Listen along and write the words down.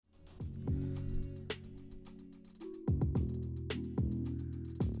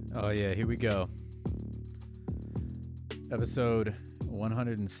Oh, yeah, here we go. Episode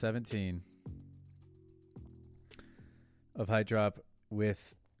 117 of Height Drop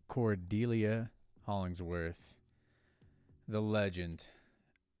with Cordelia Hollingsworth, the legend.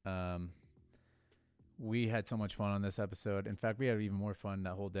 We had so much fun on this episode. In fact, we had even more fun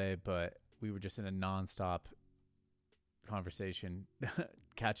that whole day, but we were just in a nonstop conversation,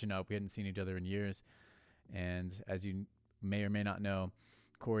 catching up. We hadn't seen each other in years. And as you may or may not know,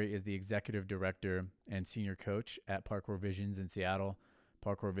 Corey is the executive director and senior coach at Parkour Visions in Seattle.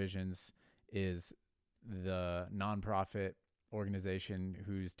 Parkour Visions is the nonprofit organization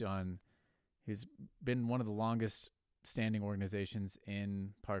who's been one of the longest standing organizations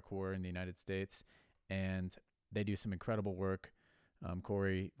in parkour in the United States, and they do some incredible work.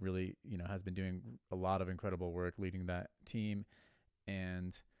 Corey really, has been doing a lot of incredible work leading that team,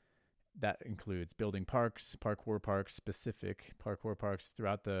 and that includes building parks, parkour parks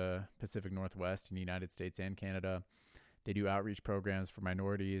throughout the Pacific Northwest in the United States and Canada. They do outreach programs for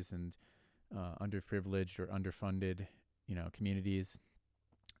minorities and underprivileged or underfunded, communities.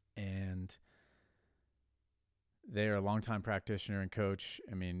 And they're a longtime practitioner and coach.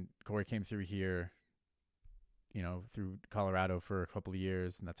 I mean, Corey came through here, through Colorado for a couple of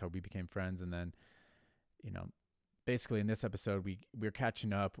years, and that's how we became friends. And then, basically in this episode, we're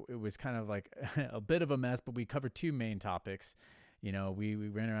catching up. It was kind of like a bit of a mess, but we covered two main topics. We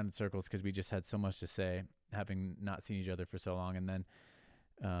ran around in circles because we just had so much to say, having not seen each other for so long. And then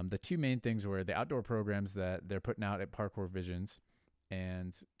the two main things were the outdoor programs that they're putting out at Parkour Visions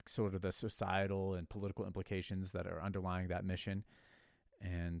and sort of the societal and political implications that are underlying that mission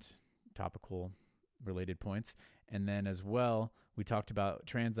and topical related points. And then as well, we talked about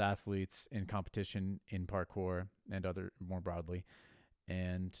trans athletes in competition in parkour and other more broadly,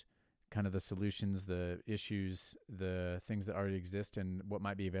 and kind of the solutions, the issues, the things that already exist, and what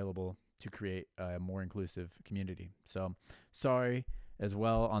might be available to create a more inclusive community. So sorry as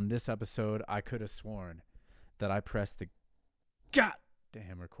well, on this episode, I could have sworn that I pressed the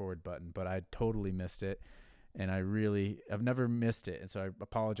goddamn record button, but I totally missed it. And I've never missed it. And so I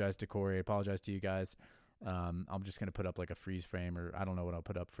apologize to Corey. I apologize to you guys. I'm just going to put up like a freeze frame, or I don't know what I'll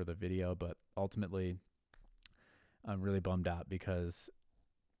put up for the video, but ultimately I'm really bummed out because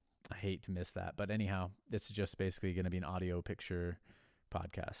I hate to miss that. But anyhow, this is just basically going to be an audio picture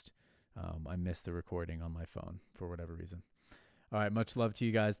podcast. I missed the recording on my phone for whatever reason. All right. Much love to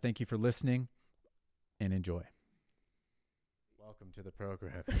you guys. Thank you for listening and enjoy. Welcome to the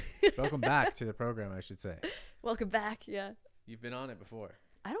program. Welcome back to the program, I should say. Welcome back. Yeah. You've been on it before.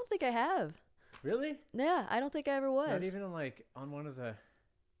 I don't think I have. Really? Yeah, I don't think I ever was. Not even on one of the...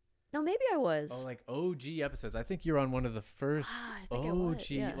 No, maybe I was. Oh, like OG episodes. I think you're on one of the first OG,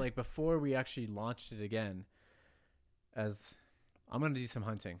 yeah. like before we actually launched it again. As I'm going to do some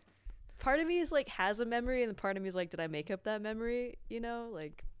hunting. Part of me is like has a memory, and part of me is like, did I make up that memory?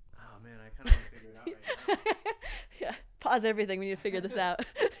 Like. Oh man, I kind of want to figure it out right now. Yeah. Pause everything. We need to figure this out.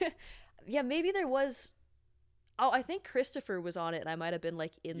 Yeah, maybe there was. Oh, I think Christopher was on it, and I might have been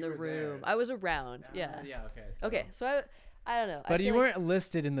like in the room. There. I was around. Yeah. Yeah. Okay. So I don't know. But you weren't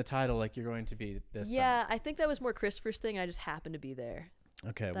listed in the title like you're going to be this time. Yeah, I think that was more Christopher's thing. I just happened to be there.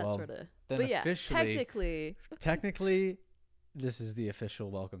 Okay. That well, sort of. then But yeah, officially, technically, this is the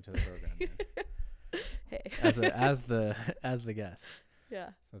official welcome to the program. Hey. As the guest. Yeah.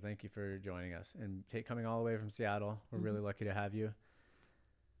 So thank you for joining us and coming all the way from Seattle. We're really lucky to have you.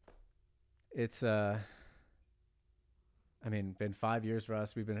 It's been 5 years for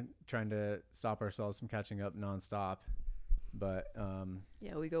us. We've been trying to stop ourselves from catching up nonstop, but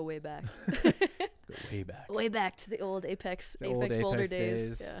yeah, we go way back. Way back to the old Apex Boulder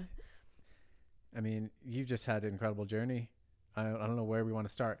days. Yeah. I mean, you've just had an incredible journey. I don't know where we want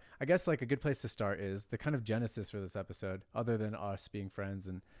to start. I guess like a good place to start is the kind of genesis for this episode, other than us being friends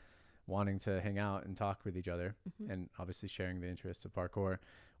and wanting to hang out and talk with each other, and obviously sharing the interests of parkour,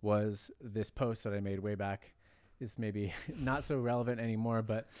 was this post that I made way back. It's maybe not so relevant anymore,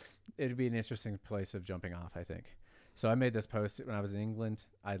 but it'd be an interesting place of jumping off, I think. So I made this post when I was in England.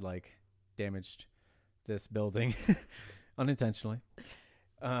 I'd damaged this building unintentionally.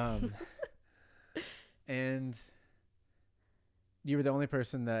 And you were the only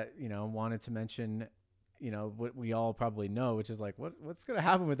person that, wanted to mention, what we all probably know, which is like, what's going to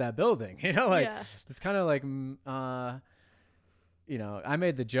happen with that building? It's kind of like, I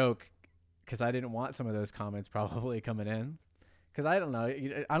made the joke because I didn't want some of those comments probably coming in, because I don't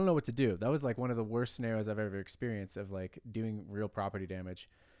know what to do. That was like one of the worst scenarios I've ever experienced of like doing real property damage.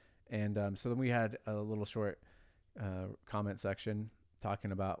 And so then we had a little short comment section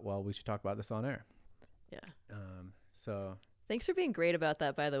talking about, well, we should talk about this on air. Yeah. So Thanks for being great about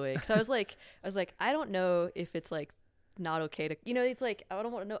that, by the way. Because I was like, I don't know if it's like not okay to, it's like I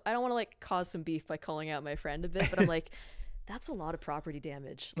don't want to know, I don't want to like cause some beef by calling out my friend a bit, but I'm like, that's a lot of property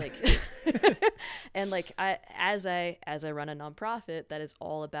damage. Like, and like as I run a nonprofit that is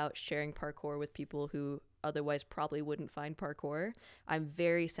all about sharing parkour with people who otherwise probably wouldn't find parkour, I'm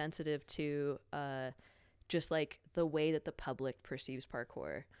very sensitive to just like the way that the public perceives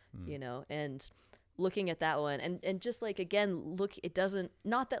parkour, and looking at that one and just like, again, look, it doesn't,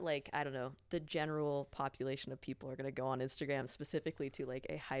 not that like, I don't know, the general population of people are going to go on Instagram specifically to like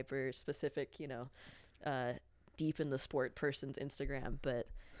a hyper specific, deep in the sport person's Instagram, but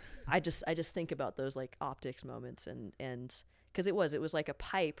I just think about those like optics moments and because it was like a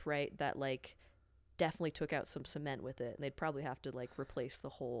pipe, right, that like definitely took out some cement with it, and they'd probably have to like replace the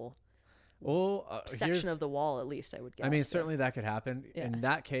whole section of the wall, at least, I would guess. I mean, certainly that could happen. In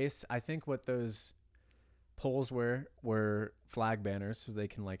that case, I think what those poles were flag banners, so they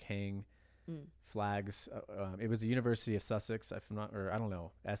can like hang flags. It was the University of Sussex, if I'm not, or I don't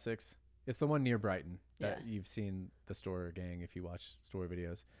know, Essex. It's the one near Brighton that you've seen the store gang if you watch store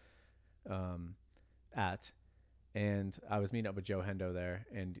videos at. And I was meeting up with Joe Hendo there,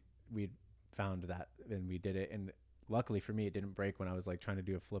 and we found that, and we did it. And luckily for me, it didn't break when I was like trying to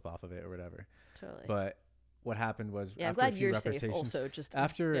do a flip off of it or whatever. Totally. But what happened was, I'm glad you're safe also. Just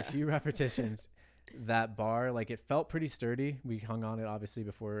after a few repetitions, that bar, like, it felt pretty sturdy. We hung on it obviously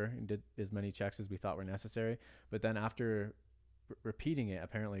before and did as many checks as we thought were necessary. But then after repeating it,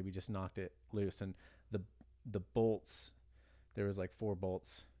 apparently we just knocked it loose, and the bolts, there was like 4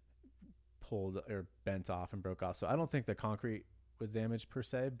 bolts pulled or bent off and broke off. So I don't think the concrete was damaged per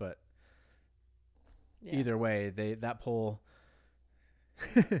se, but either way, that pole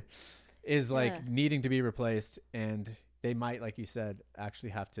is like needing to be replaced, and they might, like you said, actually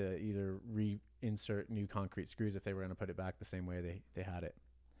have to either reinsert new concrete screws if they were going to put it back the same way they had it.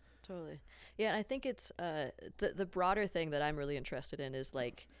 Totally. Yeah, and I think it's the broader thing that I'm really interested in is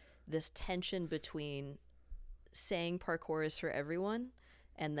like this tension between saying parkour is for everyone,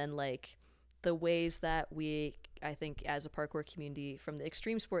 and then like the ways that we, I think, as a parkour community, from the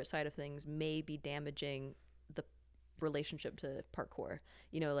extreme sport side of things, may be damaging the relationship to parkour.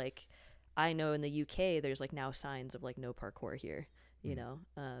 Like, I know in the UK there's like now signs of like no parkour here,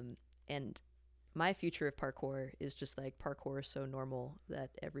 and my future of parkour is just like parkour is so normal that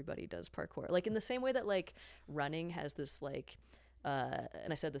everybody does parkour. Like in the same way that like running has this like,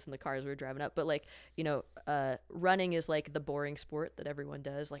 and I said this in the car as we were driving up, but like, running is like the boring sport that everyone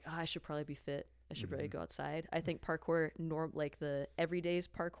does. Like, I should probably be fit. I should probably go outside. I think parkour, like the everyday's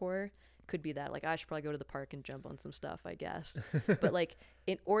parkour could be that. Like, I should probably go to the park and jump on some stuff, I guess. But like,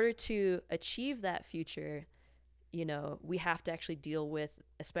 in order to achieve that future, we have to actually deal with,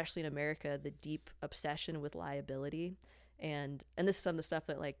 especially in America, the deep obsession with liability. And this is some of the stuff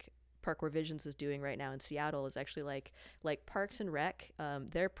that like Parkour Visions is doing right now in Seattle, is actually like Parks and Rec,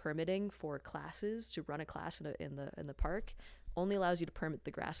 their permitting for classes to run a class in the park only allows you to permit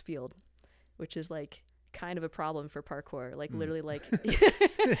the grass field, which is like kind of a problem for parkour. Like literally, like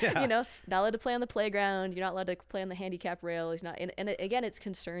not allowed to play on the playground, you're not allowed to play on the handicap rail. He's not, and again, it's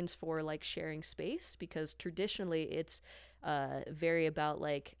concerns for like sharing space, because traditionally it's very about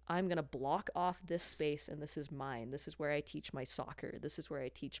like, I'm gonna block off this space and this is mine. This is where I teach my soccer. This is where I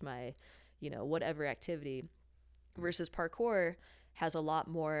teach my whatever activity. Versus parkour has a lot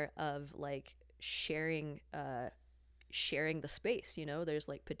more of like sharing the space. There's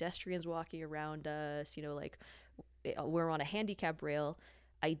like pedestrians walking around us, like we're on a handicap rail.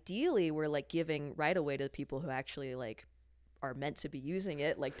 Ideally, we're like giving right away to the people who actually like are meant to be using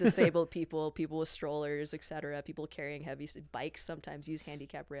it, like disabled people with strollers, etc., people carrying heavy bikes sometimes use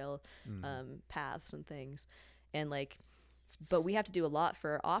handicap rail paths and things. And like, but we have to do a lot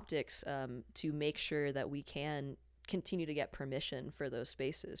for our optics to make sure that we can continue to get permission for those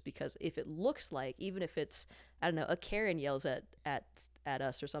spaces, because if it looks like, even if it's, I don't know, a Karen yells at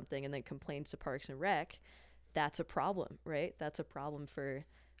us or something and then complains to Parks and Rec, that's a problem, right? That's a problem for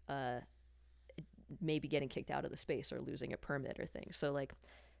maybe getting kicked out of the space or losing a permit or things. So like,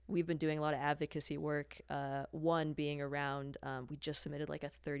 we've been doing a lot of advocacy work, one being around, we just submitted like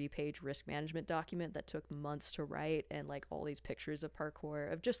a 30-page risk management document that took months to write, and like all these pictures of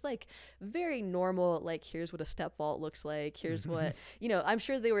parkour, of just like very normal, like, here's what a step vault looks like, here's what, I'm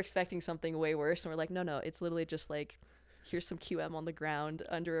sure they were expecting something way worse, and we're like, no, it's literally just like, here's some QM on the ground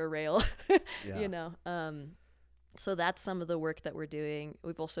under a rail. So that's some of the work that we're doing.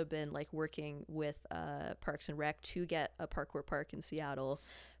 We've also been like working with Parks and Rec to get a parkour park in Seattle.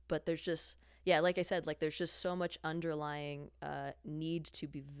 But there's just, yeah, like I said, like there's just so much underlying need to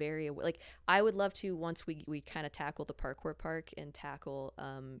be very aware. Like I would love to, once we kind of tackle the parkour park and tackle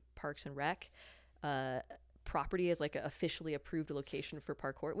Parks and Rec, property is like an officially approved location for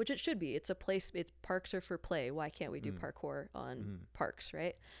parkour, which it should be. It's a place. It's parks are for play. Why can't we do parkour on parks,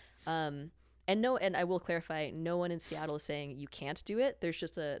 right? And I will clarify, no one in Seattle is saying you can't do it. There's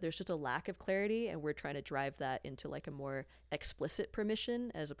just a lack of clarity, and we're trying to drive that into like a more explicit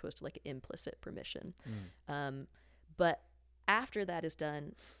permission as opposed to like an implicit permission. But after that is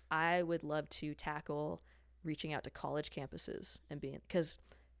done, I would love to tackle reaching out to college campuses and being, because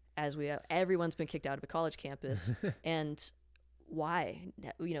as everyone's been kicked out of a college campus, and why?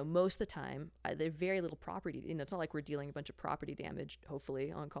 Most of the time, there's very little property. It's not like we're dealing a bunch of property damage,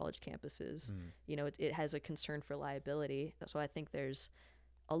 hopefully, on college campuses. It has a concern for liability. So I think there's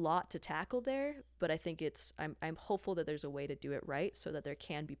a lot to tackle there, but I think I'm hopeful that there's a way to do it right so that there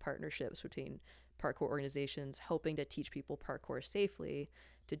can be partnerships between parkour organizations hoping to teach people parkour safely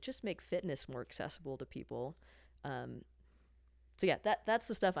to just make fitness more accessible to people. So yeah, that's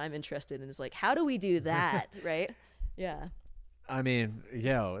the stuff I'm interested in, is like, how do we do that? Right? Yeah. I mean,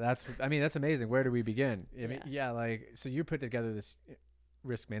 that's amazing. Where do we begin? I mean, so you put together this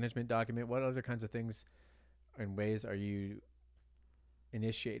risk management document. What other kinds of things and ways are you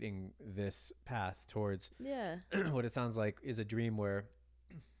initiating this path towards what it sounds like is a dream where,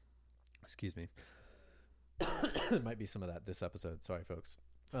 excuse me, there might be some of that this episode. Sorry, folks.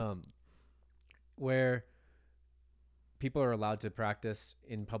 Where people are allowed to practice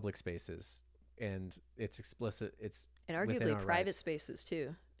in public spaces, and it's explicit. It's and arguably private spaces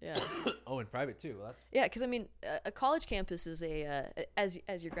too. Yeah. Oh, and private too. Well, yeah, because I mean, a college campus is as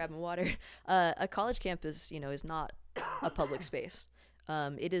you're grabbing water, a college campus, is not a public space.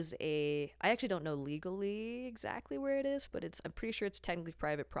 It is I actually don't know legally exactly where it is, but I'm pretty sure it's technically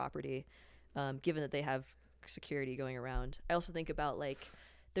private property, given that they have security going around. I also think about like,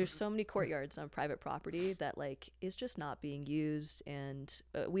 there's so many courtyards on private property that like is just not being used, and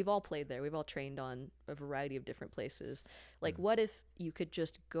we've all played there. We've all trained on a variety of different places. Like, what if you could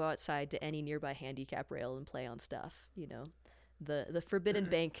just go outside to any nearby handicap rail and play on stuff? The Forbidden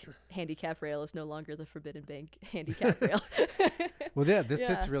Bank handicap rail is no longer the Forbidden Bank handicap rail. Well, yeah, this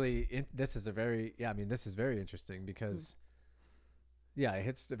hits really. This is very interesting because, it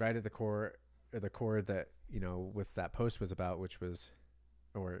hits right at the core that with that post was about, which was.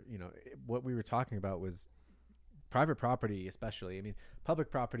 Or, what we were talking about was private property, especially. I mean, public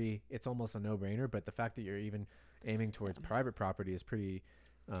property, it's almost a no-brainer, but the fact that you're even aiming towards private property is pretty...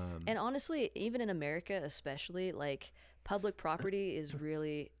 and honestly, even in America especially, like, public property is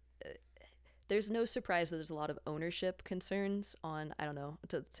really... there's no surprise that there's a lot of ownership concerns on, I don't know,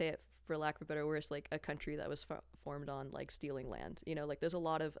 to say it for lack of a better word, like a country that was formed on like stealing land. Like there's a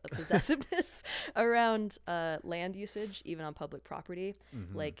lot of possessiveness around land usage, even on public property.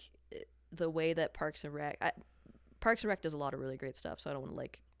 Like the way that Parks and Rec does a lot of really great stuff, so I don't want to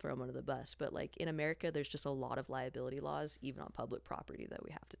like throw them under the bus, but like in America, there's just a lot of liability laws, even on public property, that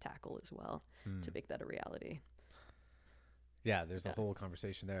we have to tackle as well to make that a reality. Yeah, there's a whole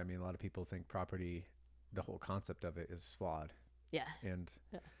conversation there. I mean, a lot of people think property, the whole concept of it is flawed. Yeah. And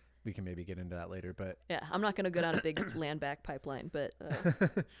we can maybe get into that later, but I'm not going to go down a big land back pipeline, but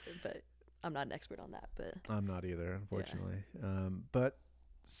I'm not an expert on that. But I'm not either, unfortunately. But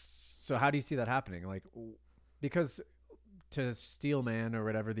so how do you see that happening? Like, because to Steelman or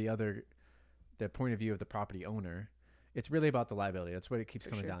whatever the point of view of the property owner, it's really about the liability. That's what it keeps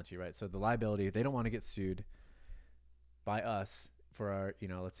coming down to, right? So the liability, they don't want to get sued by us for our,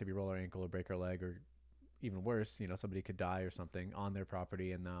 let's say we roll our ankle or break our leg, or even worse, somebody could die or something on their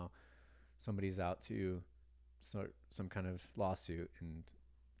property, and now somebody's out to start some kind of lawsuit and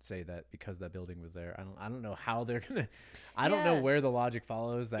say that because that building was there. I don't know how they're gonna. I don't know where the logic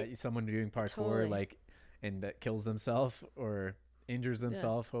follows that someone doing parkour like and that kills themselves or injures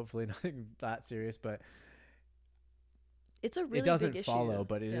themselves. Hopefully nothing that serious, but it's a really it doesn't big issue. follow.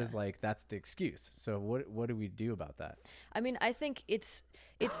 But it is like that's the excuse. So what do we do about that? I mean, I think it's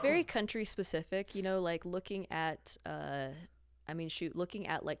very country specific. Like looking at looking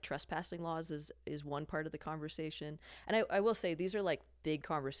at like trespassing laws is one part of the conversation. And I will say these are like big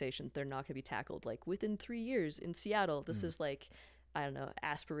conversations. They're not going to be tackled like within 3 years in Seattle. This is like, I don't know,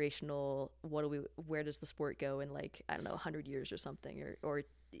 aspirational. Where does the sport go in like, I don't know, 100 years or something or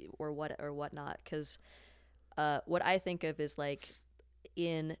whatnot. Because what I think of is like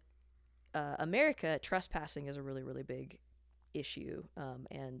in America, trespassing is a really, really big issue.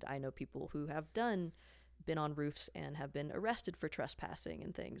 And I know people who have been on roofs and have been arrested for trespassing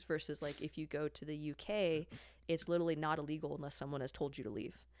and things, versus like if you go to the UK, it's literally not illegal unless someone has told you to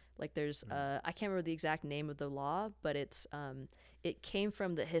leave. Like there's I can't remember the exact name of the law, but it came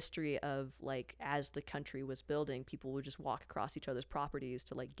from the history of like as the country was building, people would just walk across each other's properties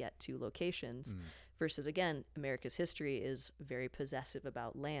to like get to locations. Versus again, America's history is very possessive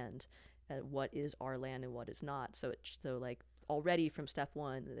about land, what is our land and what is not. So like already from step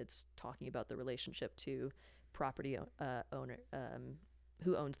one, it's talking about the relationship to property owner,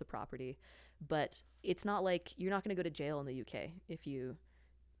 who owns the property. But it's not like you're not going to go to jail in the UK if you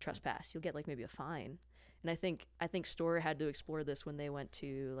trespass. You'll get like maybe a fine. And I think Storer had to explore this when they went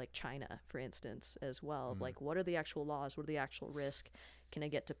to like China, for instance, as well. Like, what are the actual laws? What are the actual risk? Can I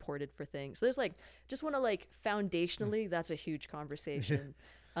get deported for things? So there's like, just want to like foundationally, that's a huge conversation.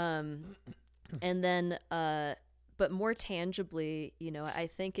 And then, but more tangibly, you know, I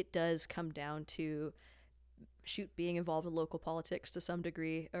think it does come down to being involved in local politics to some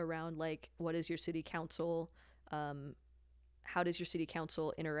degree around like, what is your city council? How does your city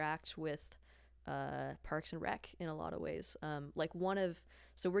council interact with Parks and Rec in a lot of ways?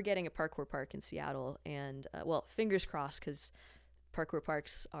 So we're getting a parkour park in Seattle, and well, fingers crossed, because parkour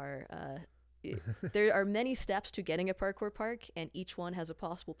parks are there are many steps to getting a parkour park, and each one has a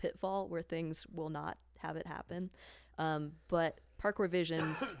possible pitfall where things will not have it happen. But Parkour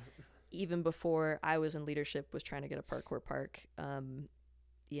Visions, even before I was in leadership, was trying to get a parkour park,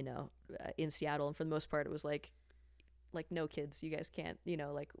 you know, in Seattle, and for the most part, it was like no, kids, you guys can't, you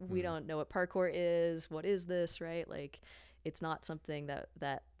know, like we don't know what parkour is. What is this, right? Like it's not something that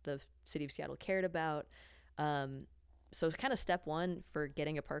the city of Seattle cared about. So kind of step one for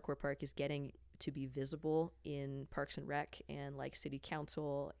getting a parkour park is getting to be visible in Parks and Rec and like city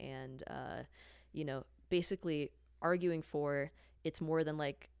council, and you know, basically arguing for, it's more than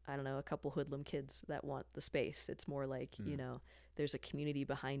like, I don't know, a couple hoodlum kids that want the space. It's more like, you know, there's a community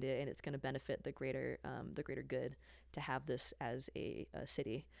behind it, and it's going to benefit the greater good to have this as a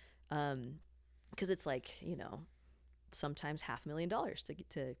city. Because it's like, you know, sometimes $500,000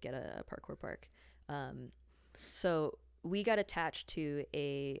 to get a parkour park. So we got attached to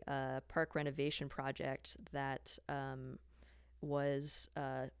a park renovation project that was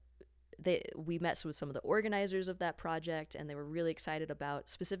we met with some of the organizers of that project, and they were really excited about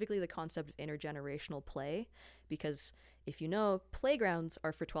specifically the concept of intergenerational play, because if you know, playgrounds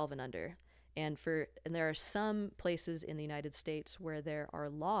are for 12 and under. And there are some places in the United States where there are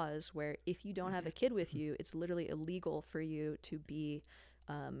laws where if you don't have a kid with you, it's literally illegal for you to be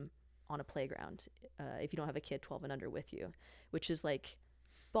on a playground if you don't have a kid 12 and under with you, which is like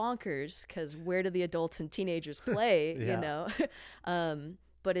bonkers, because where do the adults and teenagers play, you know?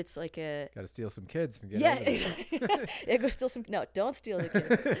 But it's like gotta steal some kids and get exactly. Yeah, go steal some. No, don't steal the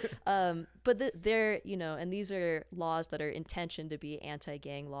kids. But they're, you know, and these are laws that are intentioned to be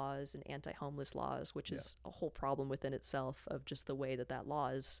anti-gang laws and anti-homeless laws, which is a whole problem within itself of just the way that law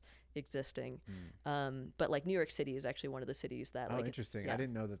is existing. But like New York City is actually one of the cities that. Oh, interesting. I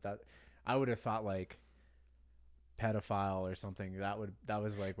didn't know that. I would have thought like pedophile or something. That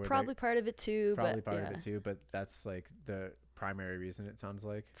was like where probably part of it too. Probably part of it too. But that's like the primary reason, it sounds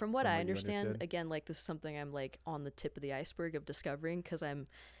like, from what I understand. Again, like this is something I'm like on the tip of the iceberg of discovering, because I'm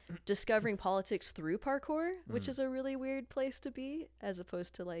discovering politics through parkour, which is a really weird place to be, as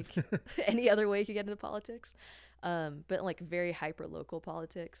opposed to like any other way you could get into politics, but like very hyper local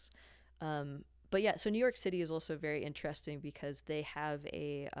politics. But yeah, so New York City is also very interesting because they have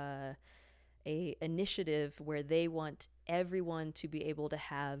a initiative where they want everyone to be able to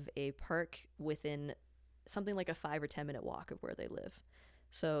have a park within something like a 5 or 10 minute walk of where they live.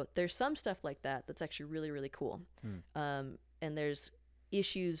 So there's some stuff like that that's actually really, really cool. And there's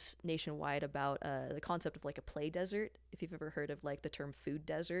issues nationwide about the concept of like a play desert. If you've ever heard of like the term food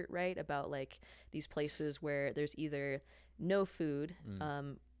desert, right? About like these places where there's either no food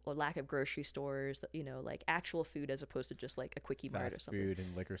or lack of grocery stores, you know, like actual food as opposed to just like a quickie mart or something. Food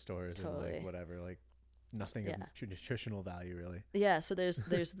and liquor stores and like whatever, like nothing of nutritional value really. Yeah, so there's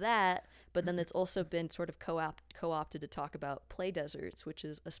that, but then it's also been sort of co-opted to talk about play deserts, which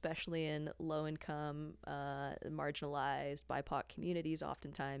is especially in low income, marginalized BIPOC communities.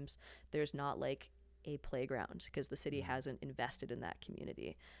 Oftentimes there's not like a playground because the city hasn't invested in that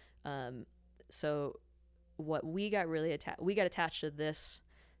community. So what we got attached to this.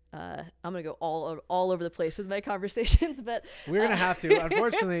 I'm gonna go all over the place with my conversations, but we're gonna have to.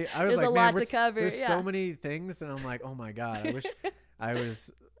 Unfortunately, I was there's like, a lot to cover. There's so many things, and I'm like, oh my god, I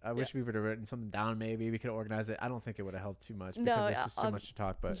wish we would have written something down. Maybe we could organize it. I don't think it would have helped too much because there's just too much to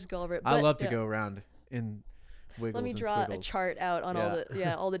talk. But just go over it. I love to go around in wiggles. Let me draw a chart out on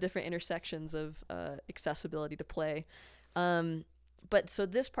all the different intersections of accessibility to play. but so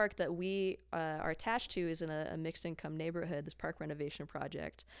this park that we are attached to is in a mixed income neighborhood, this park renovation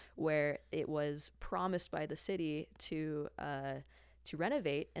project, where it was promised by the city to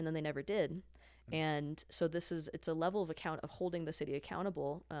renovate, and then they never did. And so it's a level of holding the city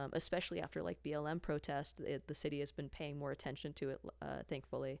accountable, especially after like BLM protests. The city has been paying more attention to it,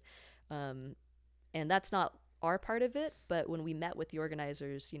 thankfully. And that's not our part of it, but when we met with the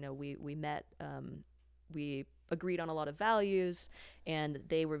organizers, we met, we agreed on a lot of values, and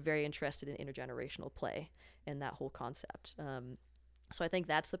they were very interested in intergenerational play and that whole concept. So I think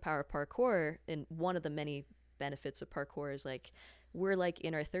that's the power of parkour, and one of the many benefits of parkour is like, we're like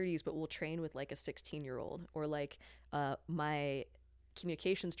in our 30s, but we'll train with like a 16-year-old, or like my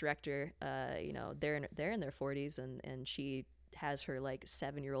communications director, they're in their 40s, and she has her like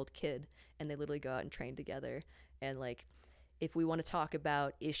 7-year-old kid, and they literally go out and train together. And like, if we want to talk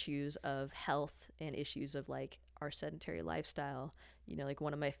about issues of health and issues of like our sedentary lifestyle, like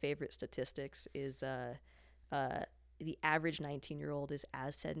one of my favorite statistics is the average 19-year-old is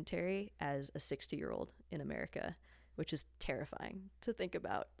as sedentary as a 60-year-old in America, which is terrifying to think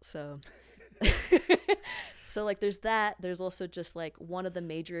about. So so like there's that. There's also just like one of the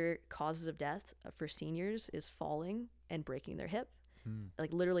major causes of death for seniors is falling and breaking their hip.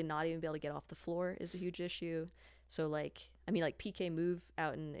 Like literally not even be able to get off the floor is a huge issue. So like, I mean, like PK Move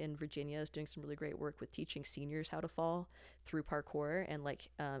out in Virginia is doing some really great work with teaching seniors how to fall through parkour, and like,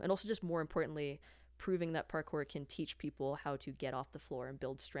 and also just more importantly, proving that parkour can teach people how to get off the floor and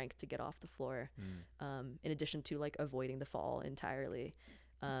build strength to get off the floor, in addition to like avoiding the fall entirely.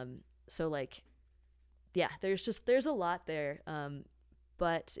 So like, yeah, there's a lot there.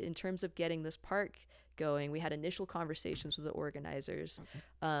 But in terms of getting this park going, we had initial conversations with the organizers.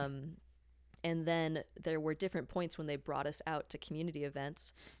 And then there were different points when they brought us out to community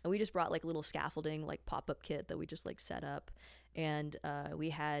events, and we just brought like a little scaffolding, like pop-up kit that we just like set up. And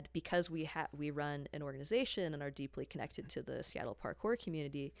because we run an organization and are deeply connected to the Seattle parkour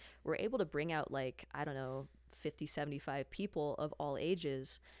community, we're able to bring out like, I don't know, 50, 75 people of all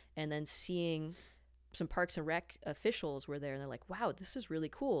ages. And then seeing some Parks and Rec officials were there, and they're like, wow, this is really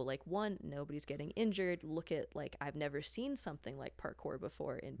cool. Like, one, nobody's getting injured. Look at, like, I've never seen something like parkour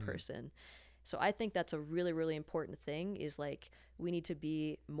before in person. So I think that's a really, really important thing, is like, we need to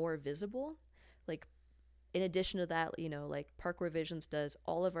be more visible. Like, in addition to that, like Parkour Visions does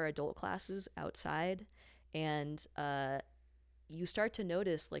all of our adult classes outside, and you start to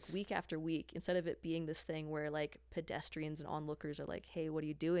notice like week after week, instead of it being this thing where like pedestrians and onlookers are like, hey, what are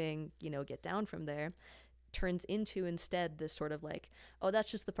you doing? Get down from there, turns into instead this sort of like, oh,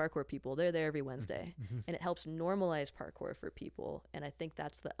 that's just the parkour people. They're there every Wednesday. And it helps normalize parkour for people. And I think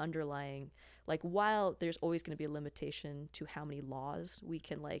that's the underlying, like, while there's always going to be a limitation to how many laws we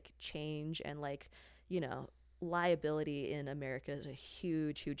can like change, and like, liability in America is a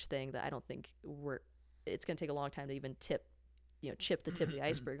huge, huge thing that I don't think it's going to take a long time to even chip the tip of the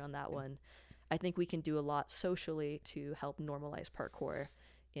iceberg on that one. I think we can do a lot socially to help normalize parkour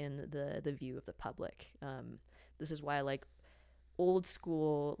in the view of the public. This is why like old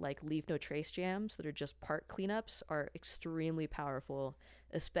school like leave no trace jams that are just park cleanups are extremely powerful,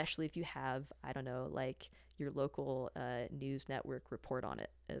 especially if you have, I don't know, like your local news network report on it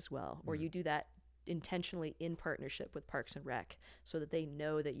as well, or you do that intentionally in partnership with Parks and Rec so that they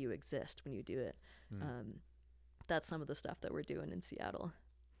know that you exist when you do it. That's some of the stuff that we're doing in Seattle.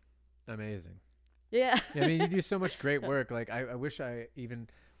 Amazing. Yeah. I mean, you do so much great work. Like, I wish I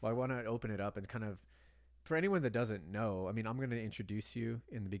want to open it up and kind of, for anyone that doesn't know, I mean, I'm going to introduce you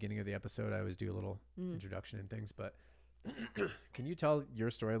in the beginning of the episode. I always do a little introduction and things, but can you tell your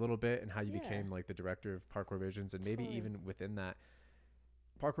story a little bit and how you became like the director of Parkour Visions? And maybe even within that,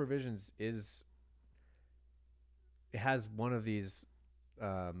 Parkour Visions it has one of these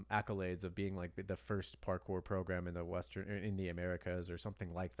accolades of being like the first parkour program in the Americas or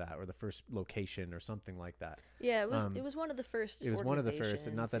something like that, or the first location or something like that. Yeah, it was one of the first. It was one of the first,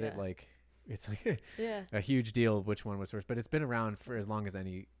 and not that it's like a huge deal which one was first, but it's been around for as long as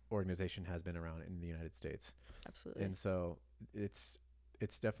any organization has been around in the United States. Absolutely. And so it's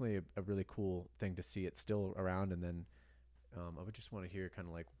definitely a really cool thing to see it still around. And then I would just want to hear kind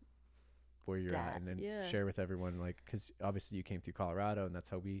of like where you're at, and then share with everyone, like, because obviously you came through Colorado and that's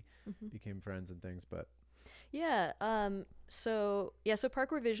how we became friends and things. But so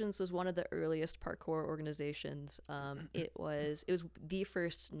Parkour Visions was one of the earliest parkour organizations. It was the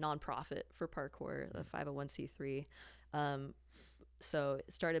first nonprofit for parkour, a 501c3. So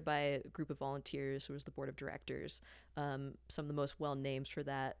it started by a group of volunteers who was the board of directors. Some of the most well names for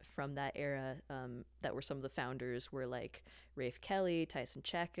that from that era that were some of the founders were like Rafe Kelly, Tyson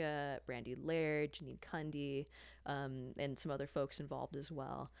Cheka, Brandy Laird, Janine Cundy, and some other folks involved as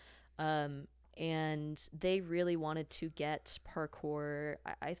well. And they really wanted to get parkour,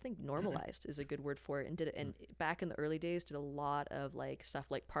 I think normalized is a good word for it, and did it. And back in the early days, did a lot of like stuff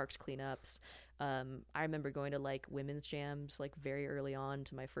like parks cleanups. I remember going to like women's jams like very early on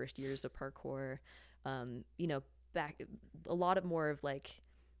to my first years of parkour. Back a lot of more of like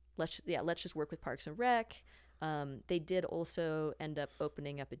let's just work with Parks and Rec. They did also end up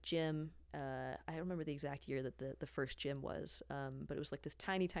opening up a gym. I don't remember the exact year that the first gym was, but it was like this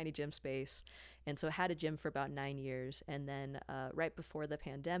tiny gym space. And so it had a gym for about 9 years. And then right before the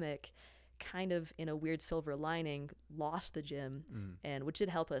pandemic, kind of in a weird silver lining, lost the gym, and which did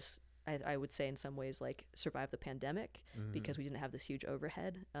help us, I would say in some ways, like survive the pandemic because we didn't have this huge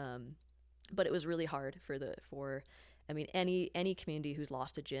overhead. But it was really hard any community who's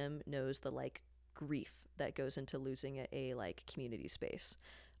lost a gym knows the like grief that goes into losing a like community space.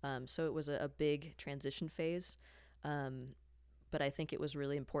 So it was a big transition phase. But I think it was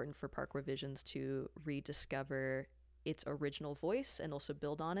really important for Parkour Visions to rediscover its original voice and also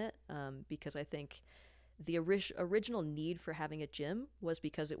build on it. Because I think the original need for having a gym was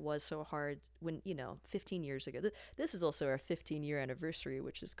because it was so hard when, 15 years ago. This is also our 15-year anniversary,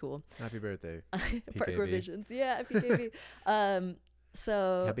 which is cool. Happy birthday, Parkour Visions. Yeah, PKV.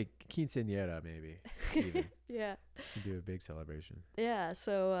 So happy quinceañera, maybe. Even. Yeah. You do a big celebration. Yeah.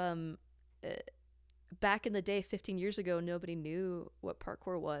 So back in the day, 15 years ago, nobody knew what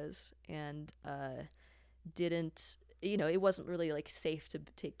parkour was, and didn't. It wasn't really like safe to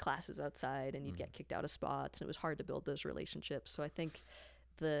take classes outside, and you'd get kicked out of spots, and it was hard to build those relationships. So I think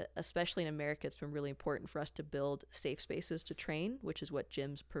especially in America, it's been really important for us to build safe spaces to train, which is what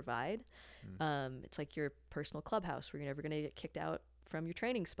gyms provide. It's like your personal clubhouse where you're never going to get kicked out from your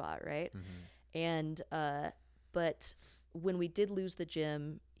training spot, right? And but when we did lose the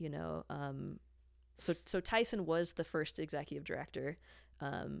gym, so Tyson was the first executive director.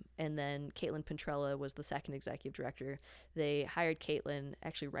 And then Caitlin Pentrella was the second executive director. They hired Caitlin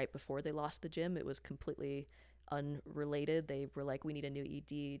actually right before they lost the gym. It was completely unrelated. They were like, we need a new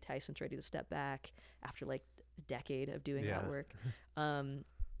ED. Tyson's ready to step back after like a decade of doing that work.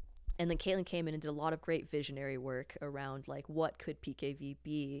 And then Caitlin came in and did a lot of great visionary work around like what could PKV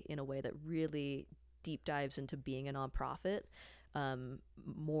be in a way that really deep dives into being a nonprofit,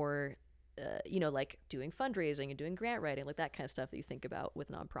 more like doing fundraising and doing grant writing, like that kind of stuff that you think about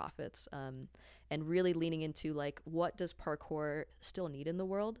with nonprofits, and really leaning into like, what does parkour still need in the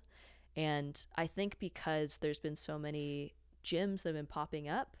world? And I think because there's been so many gyms that have been popping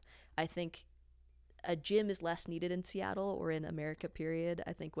up, I think a gym is less needed in Seattle or in America, period.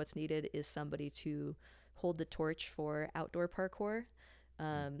 I think what's needed is somebody to hold the torch for outdoor parkour,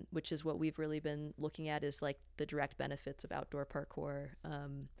 which is what we've really been looking at, is like the direct benefits of outdoor parkour.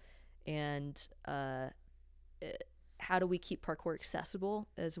 And how do we keep parkour accessible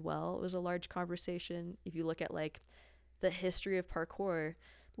as well? It was a large conversation. If you look at like the history of parkour,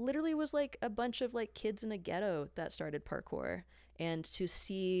 literally was like a bunch of like kids in a ghetto that started parkour. And to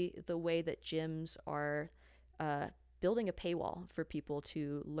see the way that gyms are building a paywall for people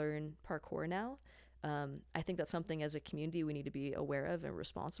to learn parkour now, I think that's something as a community we need to be aware of and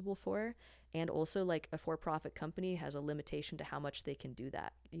responsible for. And also, like, a for-profit company has a limitation to how much they can do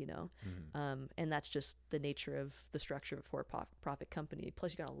that, and that's just the nature of the structure of a for-profit company.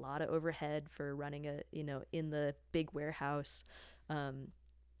 Plus, you got a lot of overhead for running in the big warehouse.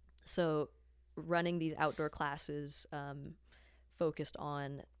 So running these outdoor classes focused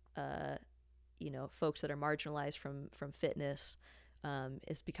on, folks that are marginalized from fitness,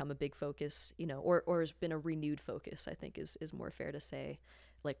 has become a big focus, or has been a renewed focus, I think is more fair to say.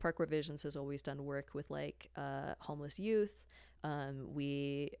 Like, Parkour Visions has always done work with like homeless youth.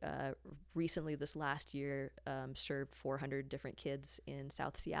 We recently, this last year, served 400 different kids in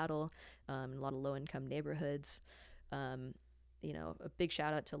South Seattle, a lot of low-income neighborhoods. A big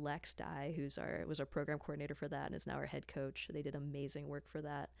shout out to Lex Dye, was our program coordinator for that and is now our head coach. They did amazing work for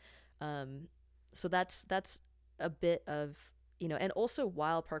that. So that's a bit of, and also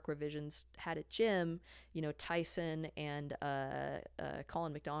while Parkour Visions had a gym, Tyson and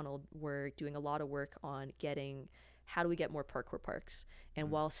Colin McDonald were doing a lot of work on how do we get more parkour parks. And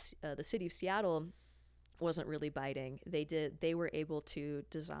while the city of Seattle wasn't really biting, they were able to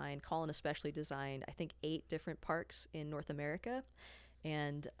design, Colin especially designed, I think 8 different parks in North America.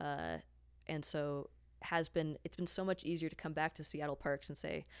 And so it's been so much easier to come back to Seattle parks and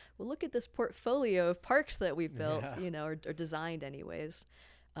say, well, look at this portfolio of parks that we've built, or designed anyways.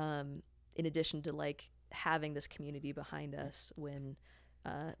 In addition to like having this community behind us when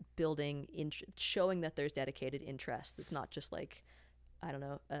showing that there's dedicated interest. It's not just like, I don't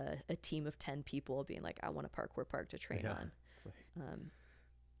know, a team of 10 people being like, I want a parkour park to train on.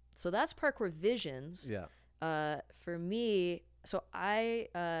 So that's Parkour Visions. For me, so I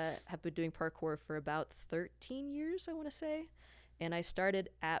have been doing parkour for about 13 years, I want to say. And I started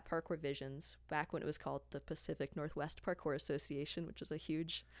at Parkour Visions back when it was called the Pacific Northwest Parkour Association, which is a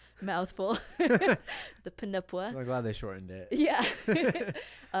huge mouthful. The PNPWA. I'm glad they shortened it. Yeah.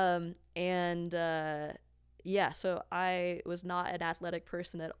 So I was not an athletic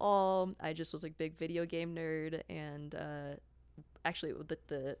person at all. I just was like big video game nerd. And actually,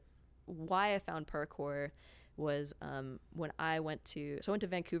 the why I found parkour was when I went to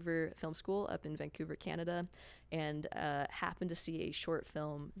Vancouver Film School up in Vancouver, Canada, and happened to see a short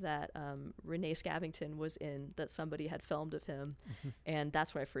film that Renee Scavington was in that somebody had filmed of him. And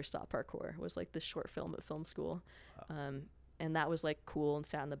that's where I first saw parkour, was like this short film at film school. And that was like cool and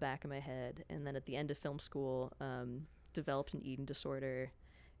sat in the back of my head. And then at the end of film school, developed an eating disorder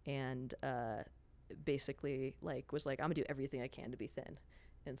and basically like was like, I'm gonna do everything I can to be thin.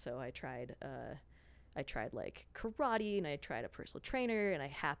 And so I tried like karate, and I tried a personal trainer, and I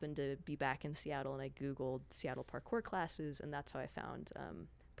happened to be back in Seattle, and I Googled Seattle parkour classes, and that's how I found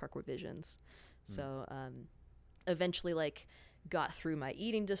Parkour Visions. So eventually like got through my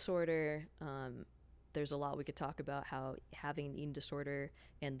eating disorder. There's a lot we could talk about how having an eating disorder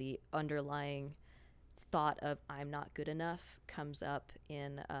and the underlying thought of I'm not good enough comes up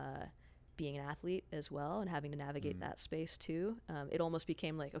in being an athlete as well, and having to navigate that space too. It almost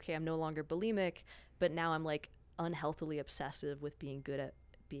became like, okay, I'm no longer bulimic, but now I'm like unhealthily obsessive with being good at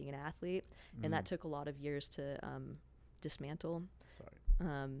being an athlete. And that took a lot of years to dismantle.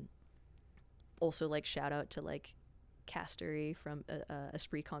 Also like shout out to like Castery from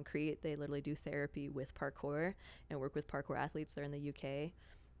Esprit Concrete. They literally do therapy with parkour and work with parkour athletes. They're in the UK.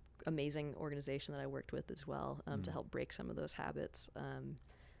 Amazing organization that I worked with as well to help break some of those habits.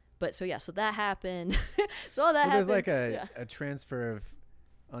 But so that happened. So all that happened. There's like a transfer of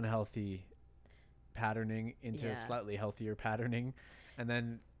unhealthy patterning into slightly healthier patterning. And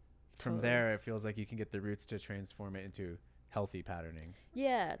then from there, it feels like you can get the roots to transform it into healthy patterning.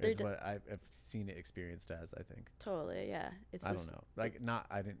 Yeah. Is what I've seen it experienced as, I think. Totally, yeah. I don't know. Like,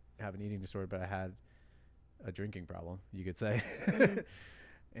 I didn't have an eating disorder, but I had a drinking problem, you could say.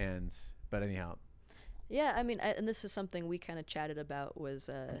 But anyhow. Yeah, I mean, and this is something we kind of chatted about was,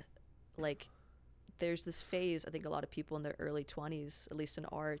 like, there's this phase, I think a lot of people in their early 20s, at least in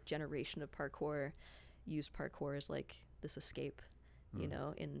our generation of parkour, use parkour as, like, this escape, you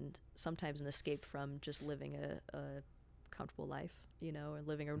know, and sometimes an escape from just living a comfortable life, you know, or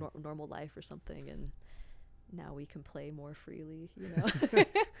living a normal life or something, and now we can play more freely, you know?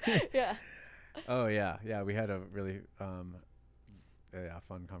 Yeah. Oh, yeah. Yeah, we had a really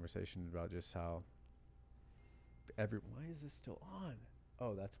fun conversation about just how why is this still on?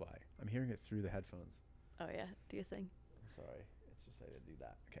 Oh, that's why. I'm hearing it through the headphones. Oh, yeah. Do your thing. Sorry. It's just I didn't do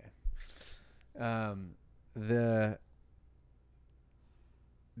that. Okay.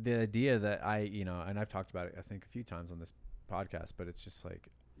 The idea that and I've talked about it, I think, a few times on this podcast, but it's just like,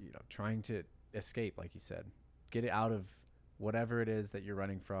 trying to escape, like you said, get it out of whatever it is that you're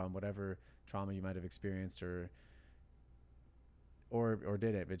running from, whatever trauma you might have experienced or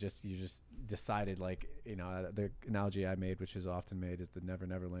did it, but you just decided, like, the analogy I made, which is often made, is the Never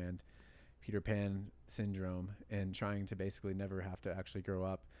Never Land, Peter Pan syndrome, and trying to basically never have to actually grow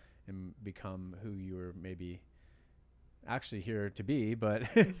up and become who you were maybe actually here to be, but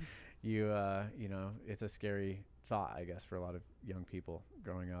it's a scary thought, I guess, for a lot of young people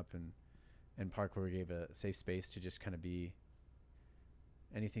growing up, and parkour gave a safe space to just kind of be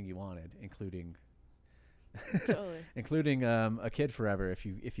anything you wanted, including Totally. including a kid forever if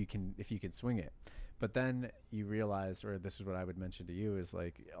you can swing it. But then you realize, or this is what I would mention to you, is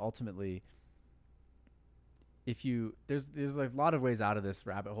like ultimately there's like a lot of ways out of this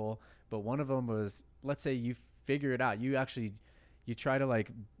rabbit hole, but one of them was, let's say you figure it out, you try to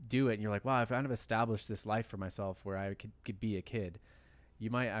like do it, and you're like, wow, I've kind of established this life for myself where I could be a kid. You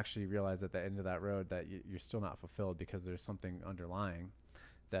might actually realize at the end of that road that you're still not fulfilled because there's something underlying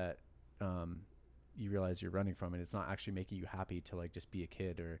that you realize you're running from, and it's not actually making you happy to like just be a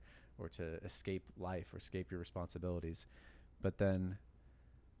kid or to escape life or escape your responsibilities. But then,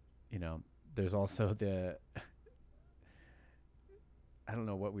 there's also I don't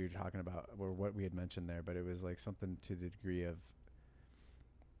know what we were talking about or what we had mentioned there, but it was like something to the degree of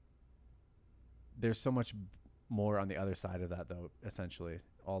there's so much more on the other side of that, though. Essentially,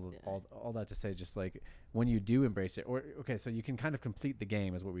 all that to say, just like when you do embrace it, or okay, so you can kind of complete the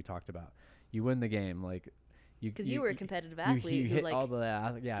game, is what we talked about. You win the game, like because you were a competitive athlete. You who hit like, all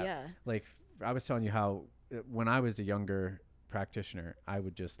the Like I was telling you how when I was a younger practitioner, I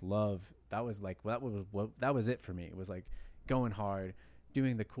would just love. That was it for me. It was like going hard,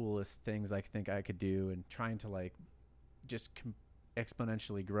 doing the coolest things I think I could do, and trying to like just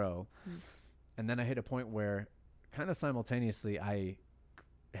exponentially grow. And then I hit a point where kind of simultaneously I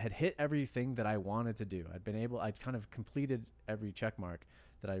had hit everything that I wanted to do. I'd kind of completed every check mark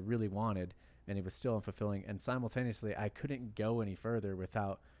that I really wanted, and it was still unfulfilling. And simultaneously I couldn't go any further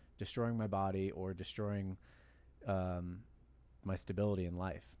without destroying my body or destroying my stability in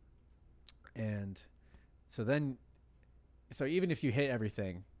life. And so even if you hit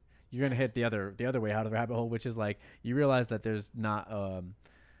everything, you're going to hit the other way out of the rabbit hole, which is like you realize that there's not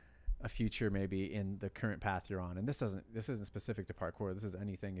a future maybe in the current path you're on. And this isn't specific to parkour. This is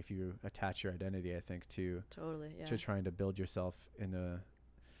anything. If you attach your identity, I think, to trying to build yourself in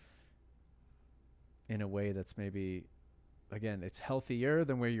a way that's maybe, again, it's healthier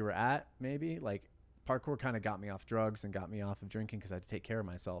than where you were at. Maybe like parkour kind of got me off drugs and got me off of drinking because I had to take care of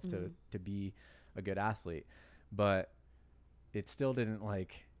myself to be a good athlete, but it still didn't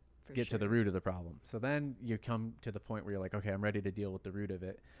like get to the root of the problem. So then you come to the point where you're like, okay, I'm ready to deal with the root of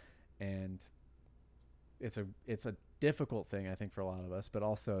it. And it's a difficult thing, I think, for a lot of us, but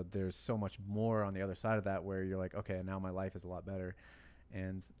also there's so much more on the other side of that where you're like, okay, now my life is a lot better.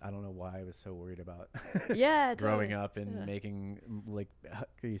 And I don't know why I was so worried about growing up and making, like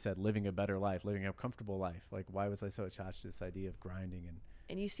you said, living a better life, living a comfortable life. Like, why was I so attached to this idea of grinding?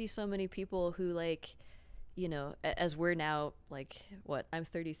 And you see so many people who, like, you know, as we're now, like, what, I'm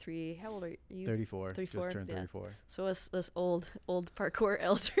 33. How old are you? 34. 34. Just turned 34. So us old parkour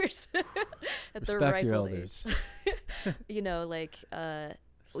elders at the Respect ripe your old elders. age. You know, like,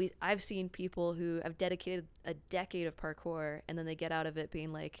 I've seen people who have dedicated a decade of parkour and then they get out of it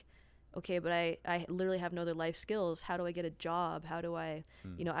being like, okay, but I literally have no other life skills. How do I get a job? How do I,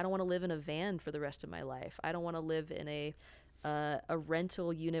 you know, I don't want to live in a van for the rest of my life. I don't want to live in a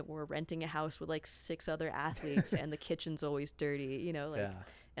rental unit where we're renting a house with like 6 other athletes and the kitchen's always dirty, you know, like,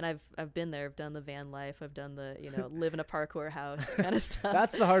 and I've been there. I've done the van life. I've done the, you know, live in a parkour house kind of stuff.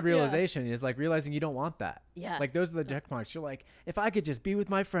 That's the hard realization is like realizing you don't want that. Yeah. Like those are the check marks. You're like, if I could just be with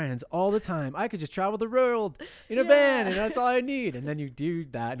my friends all the time, I could just travel the world in a van and that's all I need. And then you do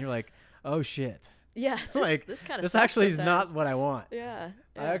that and you're like, oh shit. Yeah. This kind of this actually is not what I want. Yeah.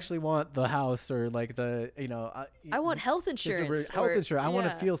 I actually want the house or like the, you know, I want health insurance. Health insurance. I want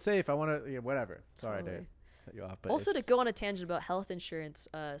to feel safe. I want to, whatever. Sorry to cut you off. But also to go on a tangent about health insurance,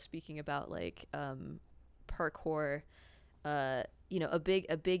 speaking about like parkour, you know, a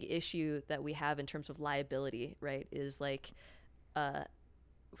big issue that we have in terms of liability, right, is like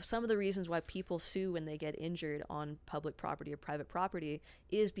some of the reasons why people sue when they get injured on public property or private property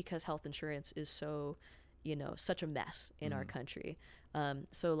is because health insurance is so, you know, such a mess in our country.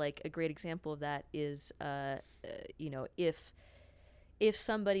 So like a great example of that is, you know, if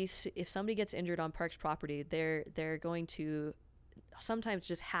somebody gets injured on parks property, they're going to sometimes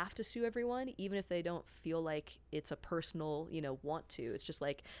just have to sue everyone, even if they don't feel like it's a personal, you know, want to. It's just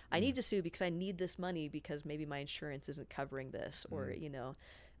like, I need to sue because I need this money because maybe my insurance isn't covering this, or, you know.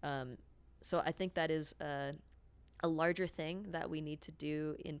 So I think that is a larger thing that we need to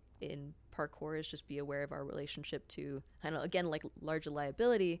do in parkour, is just be aware of our relationship to, I don't know, again, like larger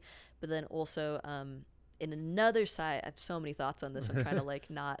liability, but then also in another side, I have so many thoughts on this. I'm trying to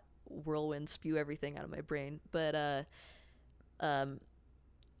like not whirlwind spew everything out of my brain, but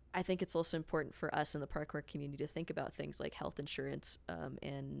I think it's also important for us in the parkour community to think about things like health insurance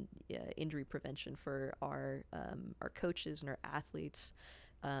and injury prevention for our coaches and our athletes.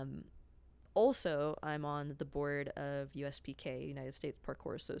 Also, I'm on the board of USPK, United States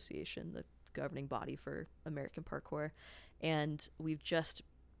Parkour Association, the governing body for American parkour, and we've just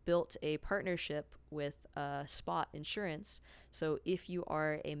built a partnership with Spot Insurance. So if you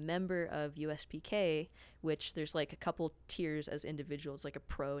are a member of USPK, which there's like a couple tiers as individuals, like a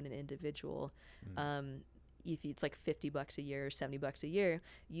pro and an individual, if it's like $50 a year or $70 a year,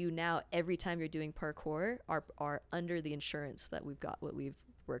 you now, every time you're doing parkour, are under the insurance that we've got, what we've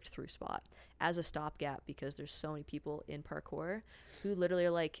worked through Spot as a stopgap, because there's so many people in parkour who literally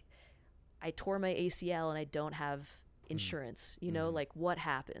are like, I tore my ACL and I don't have insurance, you know, like what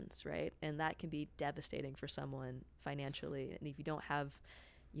happens, right? And that can be devastating for someone financially. And if you don't have,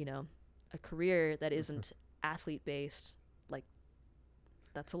 you know, a career that isn't athlete based, like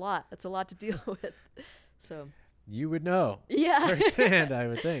that's a lot to deal with. So you would know Yeah. firsthand, I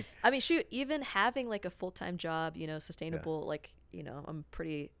would think. I mean, shoot, even having like a full-time job, you know, sustainable, like, you know, I'm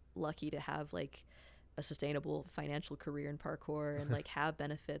pretty lucky to have like a sustainable financial career in parkour and like have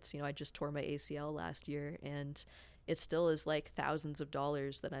benefits. You know, I just tore my ACL last year, and it still is like thousands of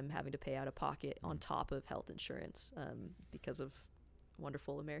dollars that I'm having to pay out of pocket on top of health insurance, because of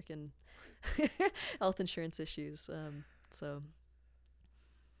wonderful American health insurance issues. So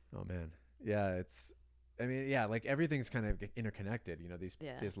Oh man. Yeah, I mean, yeah, like everything's kind of interconnected, you know, these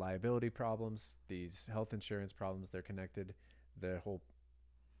liability problems, these health insurance problems, they're connected. The whole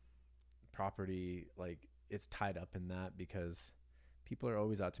property, like, it's tied up in that because people are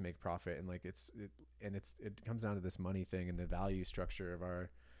always out to make profit, and like it comes down to this money thing, and the value structure of our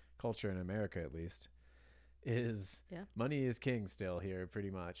culture in America, at least, is money is king still here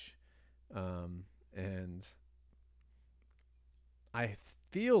pretty much. And I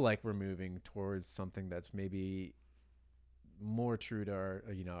feel like we're moving towards something that's maybe more true to our,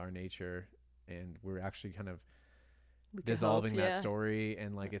 you know, our nature, and we're actually kind of dissolving that story,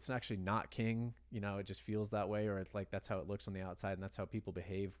 and like it's actually not king, you know, it just feels that way, or it's like that's how it looks on the outside, and that's how people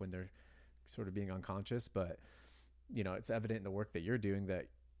behave when they're sort of being unconscious. But you know, it's evident in the work that you're doing that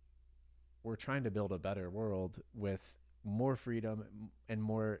we're trying to build a better world with more freedom and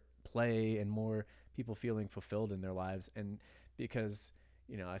more play and more people feeling fulfilled in their lives. And because,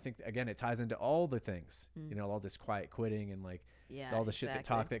 you know, I think again it ties into all the things, you know, all this quiet quitting and like all the shit that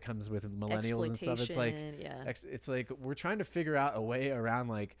talk that comes with millennials and stuff. It's like it's like we're trying to figure out a way around,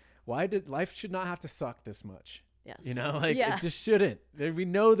 like, why did life should not have to suck this much? You know, like it just shouldn't. We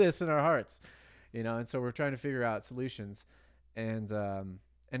know this in our hearts, you know, and so we're trying to figure out solutions. And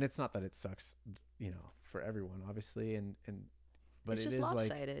it's not that it sucks, you know, for everyone, obviously, but it's just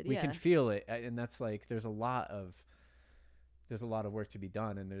lopsided. Like we can feel it, and that's like there's a lot of work to be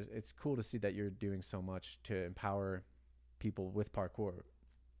done, and it's cool to see that you're doing so much to empower people with parkour.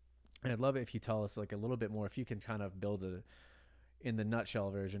 And I'd love it if you tell us like a little bit more, if you can kind of build in the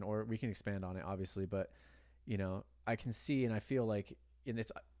nutshell version, or we can expand on it, obviously. But you know, I can see and I feel like, and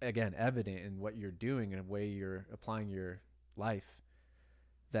it's again evident in what you're doing and the way you're applying your life,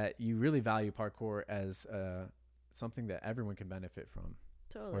 that you really value parkour as something that everyone can benefit from,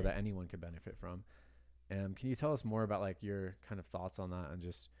 or that anyone can benefit from. Can you tell us more about like your kind of thoughts on that, and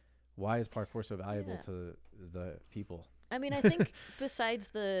just why is parkour so valuable to the people? I mean, I think besides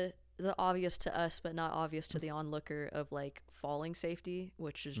the obvious to us but not obvious to the onlooker of like falling safety,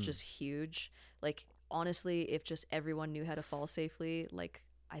 which is just huge. Like honestly, if just everyone knew how to fall safely, like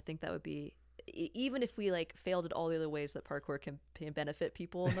I think that would be, even if we like failed at all the other ways that parkour can benefit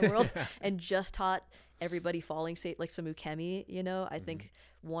people in the world and just taught everybody falling safe, like some ukemi, you know, I think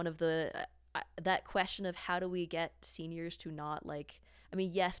one of the that question of how do we get seniors to not like, I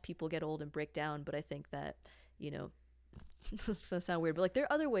mean, yes, people get old and break down, but I think that, you know, this is gonna sound weird, but like there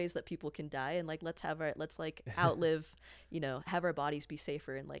are other ways that people can die, and like let's like outlive, you know, have our bodies be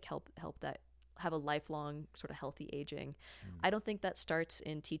safer and like help that have a lifelong sort of healthy aging. I don't think that starts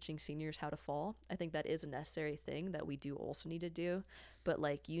in teaching seniors how to fall. I think that is a necessary thing that we do also need to do, but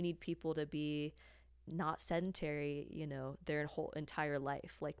like you need people to be not sedentary, you know, their whole entire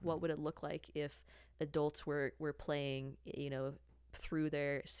life. Like what would it look like if adults were playing, you know, through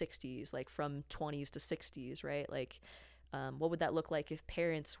their 60s, like from 20s to 60s, right? Like what would that look like if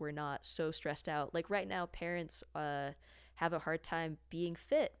parents were not so stressed out? Like right now parents have a hard time being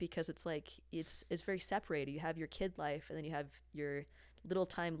fit because it's like it's very separated. You have your kid life, and then you have your little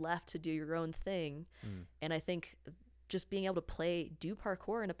time left to do your own thing. And I think just being able to do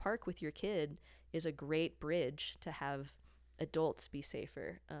parkour in a park with your kid is a great bridge to have adults be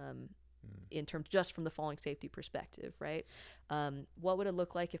safer, in terms just from the falling safety perspective, right? What would it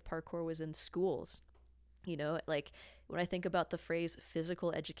look like if parkour was in schools? You know, like when I think about the phrase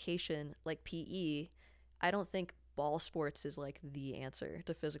physical education, like PE, I don't think ball sports is like the answer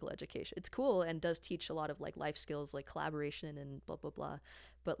to physical education. It's cool and does teach a lot of like life skills like collaboration and blah blah blah,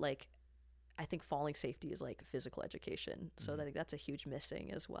 but like I think falling safety is like physical education. So I think that's a huge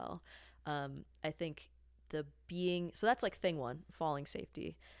missing as well. I think so that's like thing one, falling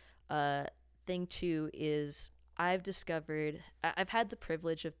safety. Thing two is I've had the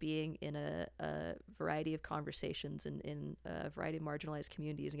privilege of being in a variety of conversations in a variety of marginalized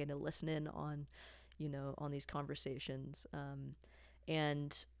communities and getting to listen in on, you know, on these conversations.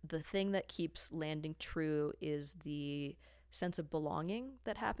 And the thing that keeps landing true is the sense of belonging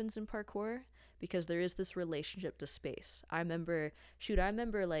that happens in parkour, because there is this relationship to space. I remember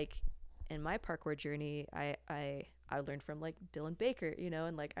like in my parkour journey, I learned from like Dylan Baker, you know,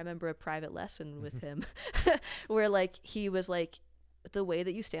 and like I remember a private lesson with him where like he was like, the way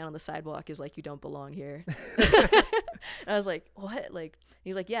that you stand on the sidewalk is like you don't belong here. And I was like, what? Like,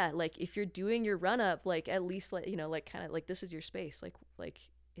 he's like, yeah, like if you're doing your run up, like at least like, you know, like kind of like this is your space. Like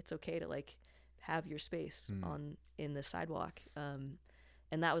it's okay to like have your space in the sidewalk.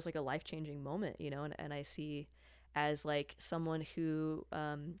 And that was like a life-changing moment, you know, and I see as like someone who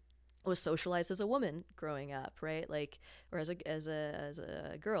was socialized as a woman growing up, right? Like, or as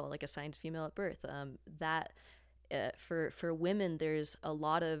a girl, like assigned female at birth. That for women, there's a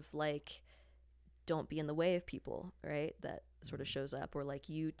lot of like, don't be in the way of people, right? That sort of shows up, or like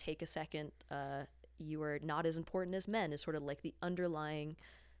you take a second, you are not as important as men is sort of like the underlying,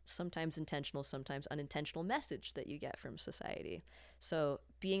 sometimes intentional, sometimes unintentional message that you get from society. So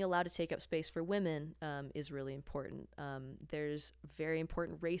being allowed to take up space for women is really important. There's very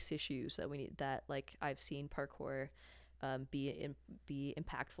important race issues that we need, that like I've seen parkour be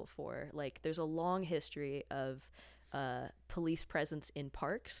impactful for. Like there's a long history of police presence in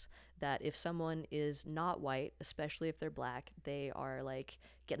parks, that if someone is not white, especially if they're black, they are like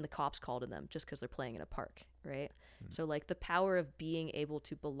getting the cops called on them just because they're playing in a park, right? So like the power of being able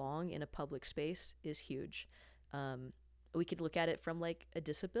to belong in a public space is huge. We could look at it from like a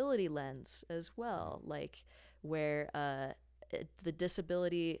disability lens as well, like where the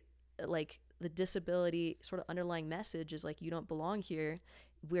disability sort of underlying message is like, you don't belong here.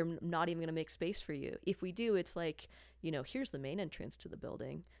 We're not even going to make space for you. If we do, it's like, you know, here's the main entrance to the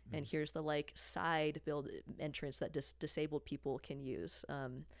building, and here's the like side entrance that disabled people can use.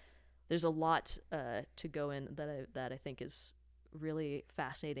 There's a lot to go in that I think is really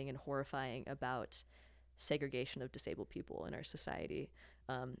fascinating and horrifying about segregation of disabled people in our society.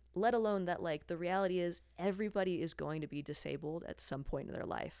 Let alone that like the reality is everybody is going to be disabled at some point in their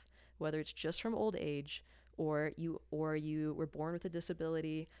life, whether it's just from old age, or you were born with a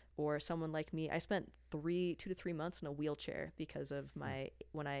disability, or someone like me. I spent 2 to 3 months in a wheelchair because of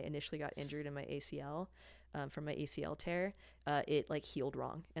when I initially got injured in my ACL, from my ACL tear, it like healed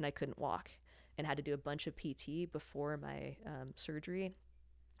wrong and I couldn't walk and had to do a bunch of PT before my surgery.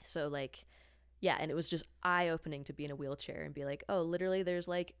 So like, yeah, and it was just eye-opening to be in a wheelchair and be like, oh, literally there's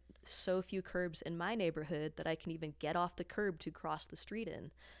like so few curbs in my neighborhood that I can even get off the curb to cross the street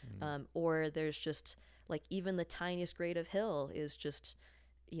in. Or there's just like even the tiniest grade of hill is just,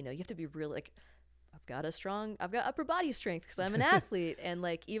 you know, you have to be really like, I've got upper body strength because I'm an athlete, and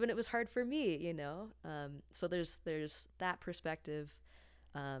like even it was hard for me, you know. So there's that perspective.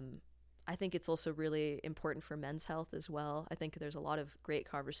 I think it's also really important for men's health as well. I think there's a lot of great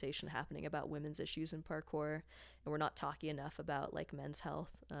conversation happening about women's issues in parkour, and we're not talking enough about like men's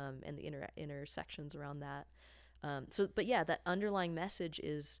health and the intersections around that. But yeah, that underlying message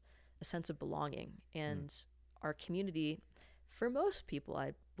is a sense of belonging, and our community, for most people,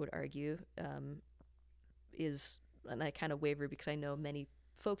 I would argue, is, and I kind of waver because I know many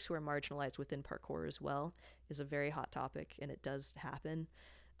folks who are marginalized within parkour as well, is a very hot topic, and it does happen.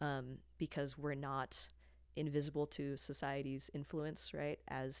 Because we're not invisible to society's influence, right,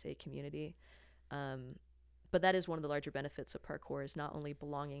 as a community. But that is one of the larger benefits of parkour, is not only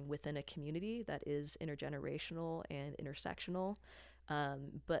belonging within a community that is intergenerational and intersectional,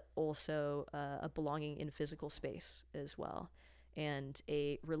 but also a belonging in physical space as well, and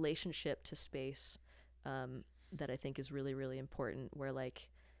a relationship to space that I think is really, really important, where like,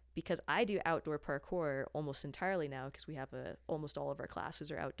 because I do outdoor parkour almost entirely now, because we have almost all of our classes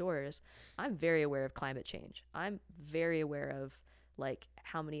are outdoors, I'm very aware of climate change. I'm very aware of like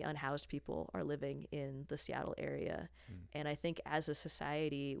how many unhoused people are living in the Seattle area. And I think as a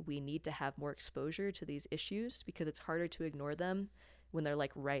society, we need to have more exposure to these issues, because it's harder to ignore them when they're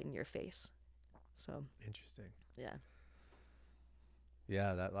like right in your face. So interesting. Yeah,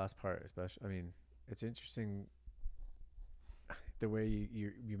 that last part especially, I mean, it's interesting. The way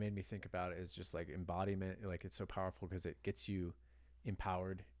you made me think about it is just like embodiment. Like it's so powerful because it gets you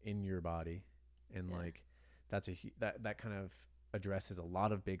empowered in your body, and like that's that kind of addresses a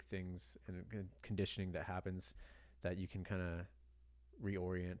lot of big things and conditioning that happens that you can kind of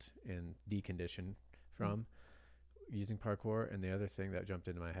reorient and decondition from using parkour. And the other thing that jumped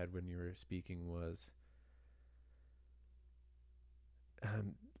into my head when you were speaking was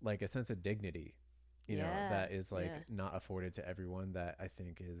like a sense of dignity. You know, that is like not afforded to everyone, that I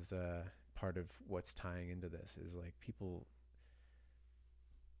think is part of what's tying into this, is like people,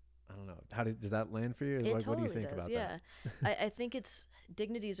 I don't know, does that land for you? It like, totally what do you think does, about that? I think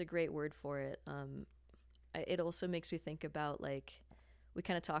dignity is a great word for it. It also makes me think about, like, we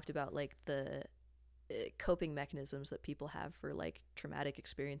kind of talked about like the coping mechanisms that people have for like traumatic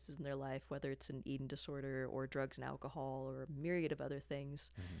experiences in their life, whether it's an eating disorder or drugs and alcohol or a myriad of other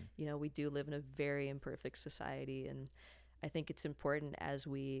things. You know, we do live in a very imperfect society, and I think it's important as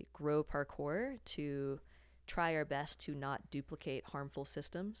we grow parkour to try our best to not duplicate harmful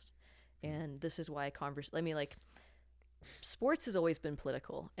systems. And this is why sports has always been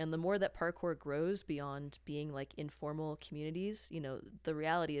political, and the more that parkour grows beyond being like informal communities, the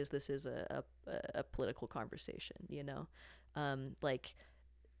reality is this is a political conversation, like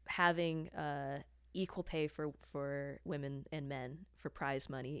having equal pay for women and men for prize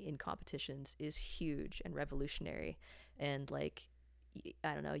money in competitions is huge and revolutionary. And like,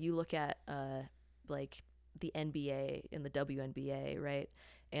 I don't know, you look at like the NBA and the WNBA, right?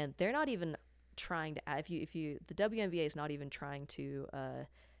 And they're not even trying to the WNBA is not even trying to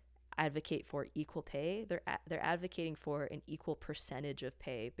advocate for equal pay. They're advocating for an equal percentage of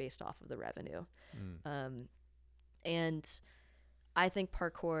pay based off of the revenue. And I think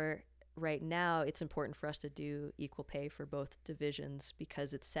parkour right now, it's important for us to do equal pay for both divisions,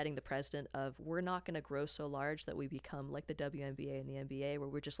 because it's setting the precedent of we're not going to grow so large that we become like the WNBA and the NBA, where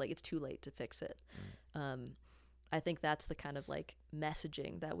we're just like, it's too late to fix it. I think that's the kind of like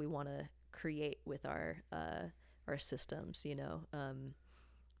messaging that we want to create with our systems.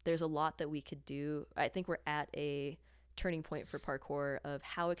 There's a lot that we could do. I think we're at a turning point for parkour of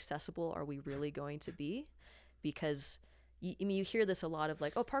how accessible are we really going to be, because you hear this a lot of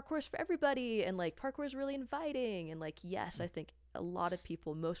like, oh, parkour is for everybody, and like parkour is really inviting, and like, yes, I think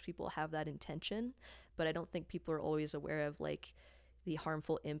most people have that intention, but I don't think people are always aware of like the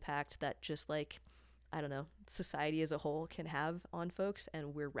harmful impact that just like, I don't know, society as a whole can have on folks,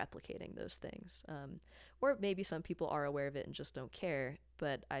 and we're replicating those things. Or maybe some people are aware of it and just don't care,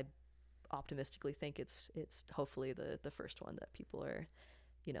 but I optimistically think it's hopefully the first one that people are,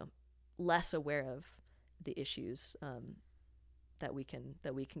 less aware of the issues that we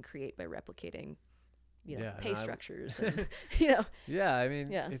can create by replicating, pay structures. And, Yeah, I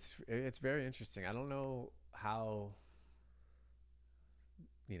mean, it's very interesting. I don't know how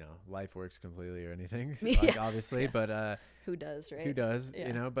life works completely or anything, like, obviously, but who does, right? Who does,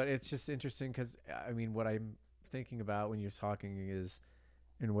 but it's just interesting because I mean, what I'm thinking about when you're talking is,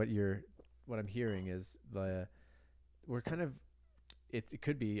 and what I'm hearing is we're kind of, it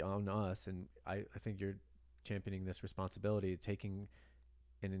could be on us, and I think you're championing this responsibility, taking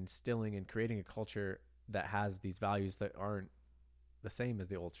and instilling and creating a culture that has these values that aren't the same as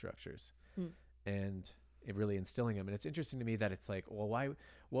the old structures, and it really instilling them. And it's interesting to me that it's like, well,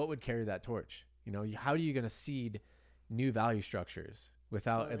 what would carry that torch? How are you going to seed new value structures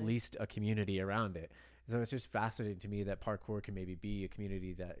without at least a community around it? So it's just fascinating to me that parkour can maybe be a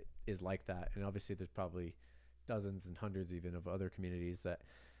community that is like that. And obviously there's probably dozens and hundreds even of other communities that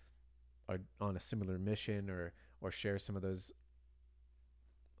are on a similar mission or share some of those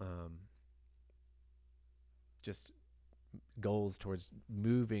just goals towards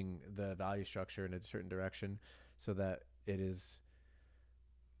moving the value structure in a certain direction, so that it is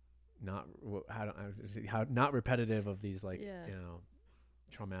not not repetitive of these like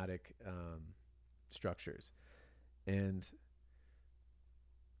traumatic structures. And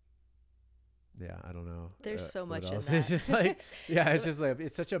I don't know. There's so much in that. It's just like, it's just like,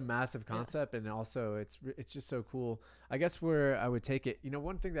 it's such a massive concept, and also it's just so cool. I guess where I would take it,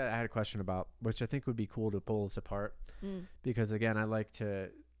 one thing that I had a question about, which I think would be cool to pull us apart, because again, I like to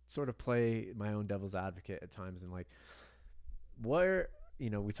sort of play my own devil's advocate at times, and like, where,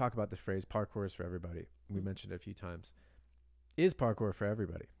 we talk about this phrase, parkour is for everybody. We mentioned it a few times. Is parkour for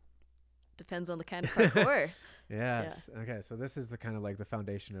everybody? Depends on the kind of parkour. Yes. Yeah. Okay. So this is the kind of like the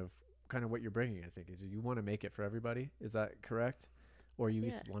foundation of kind of what you're bringing, I think, is you want to make it for everybody. Is that correct? Or you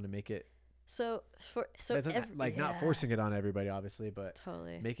just want to make it not forcing it on everybody, obviously, but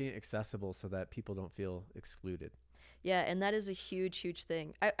totally making it accessible so that people don't feel excluded. Yeah, and that is a huge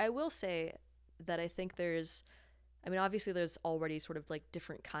thing. I will say that I think obviously there's already sort of like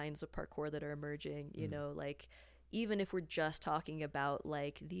different kinds of parkour that are emerging, like even if we're just talking about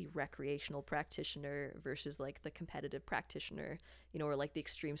like the recreational practitioner versus like the competitive practitioner, or like the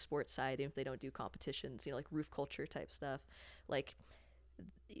extreme sports side, if they don't do competitions, like roof culture type stuff, like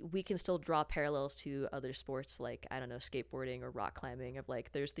we can still draw parallels to other sports, like, I don't know, skateboarding or rock climbing, of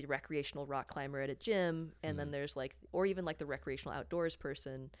like, there's the recreational rock climber at a gym, and then there's like, or even like the recreational outdoors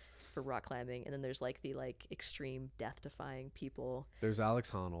person for rock climbing, and then there's like the like extreme death defying people. There's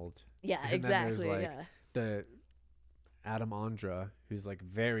Alex Honnold. Yeah, exactly. There's like the Adam Ondra, who's like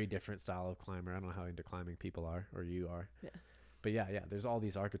very different style of climber. I don't know how into climbing people are, or you are. Yeah. But there's all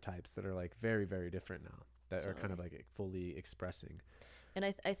these archetypes that are like very, very different now, that are kind of like fully expressing. And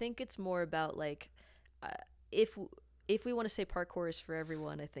I think it's more about like, if we want to say parkour is for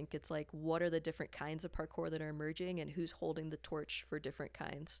everyone, I think it's like, what are the different kinds of parkour that are emerging, and who's holding the torch for different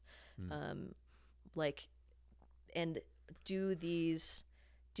kinds? And do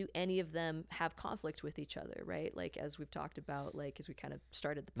any of them have conflict with each other, right? Like, as we've talked about, like, as we kind of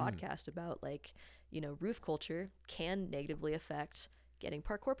started the podcast about, like, roof culture can negatively affect getting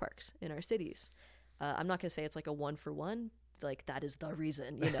parkour parks in our cities. I'm not going to say it's like a 1-for-1, like that is the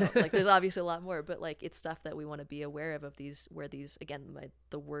reason, like there's obviously a lot more, but like it's stuff that we want to be aware of these, where these, again,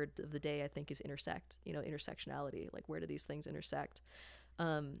 the word of the day I think is intersect, intersectionality, like where do these things intersect?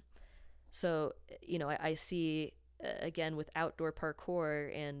 So, I see, again, with outdoor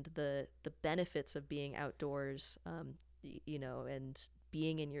parkour and the benefits of being outdoors, and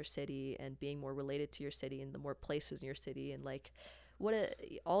being in your city and being more related to your city and the more places in your city, and like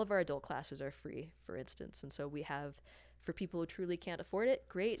all of our adult classes are free, for instance. And so we have, for people who truly can't afford it,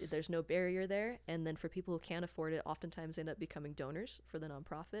 great, there's no barrier there. And then for people who can't afford it, oftentimes they end up becoming donors for the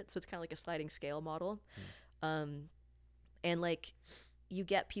nonprofit. So it's kind of like a sliding scale model. And like, you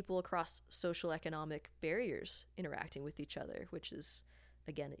get people across social economic barriers interacting with each other, which is,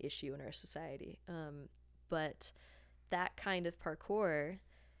 again, an issue in our society. But that kind of parkour,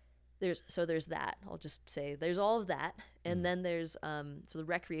 there's that. I'll just say there's all of that. And then there's so the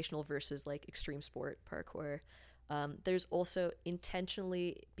recreational versus like extreme sport parkour. There's also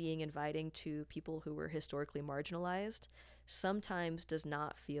intentionally being inviting to people who were historically marginalized, sometimes does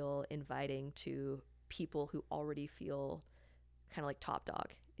not feel inviting to people who already feel kind of like top dog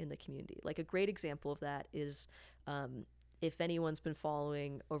in the community. Like a great example of that is, if anyone's been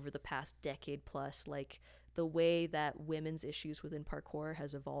following over the past decade plus, like the way that women's issues within parkour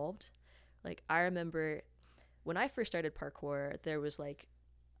has evolved. Like I remember when I first started parkour, there was like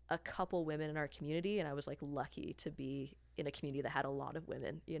a couple women in our community, and I was like lucky to be in a community that had a lot of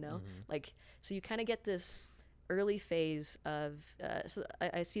women, like, so you kind of get this early phase of, so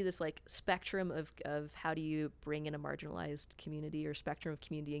I see this like spectrum of how do you bring in a marginalized community, or spectrum of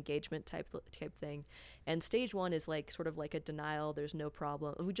community engagement type thing. And stage one is like sort of like a denial. There's no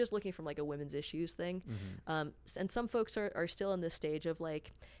problem. We're just looking from like a women's issues thing. And some folks are still in this stage of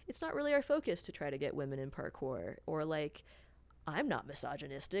like, it's not really our focus to try to get women in parkour, or like, I'm not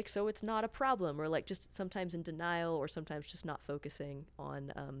misogynistic, so it's not a problem, or like just sometimes in denial, or sometimes just not focusing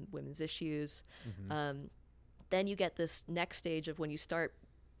on women's issues. Then you get this next stage of when you start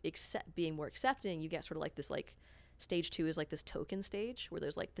being more accepting, you get sort of like this, like stage two is like this token stage where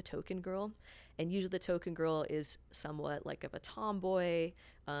there's like the token girl, and usually the token girl is somewhat like of a tomboy,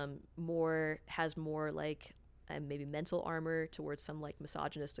 has more like maybe mental armor towards some like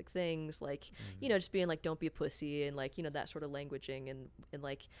misogynistic things, like, just being like, don't be a pussy, and like, that sort of languaging, and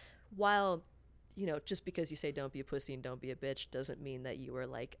like, while just because you say don't be a pussy and don't be a bitch doesn't mean that you are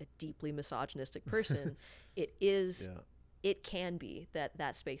like a deeply misogynistic person. It is, it can be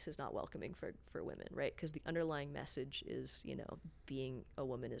that space is not welcoming for women, right? Because the underlying message is, being a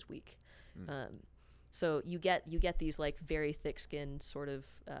woman is weak. So you get these like very thick-skinned sort of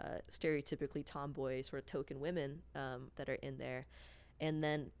stereotypically tomboy sort of token women that are in there. And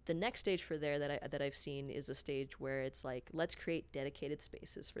then the next stage for there that I've seen is a stage where it's like, let's create dedicated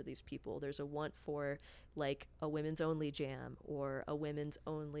spaces for these people. There's a want for like a women's only jam, or a women's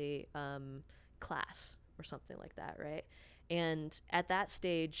only class, or something like that, right? And at that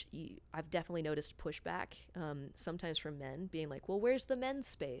stage, I've definitely noticed pushback, sometimes from men being like, well, where's the men's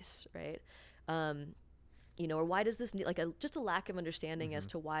space, right? Or why does this need, like just a lack of understanding as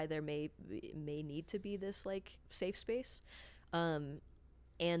to why there may need to be this like safe space.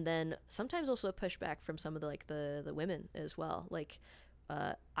 And then sometimes also a pushback from some of the women as well. Like,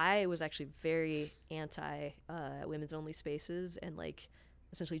 I was actually very anti women's only spaces and like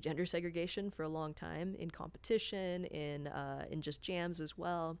essentially gender segregation for a long time in competition, in just jams as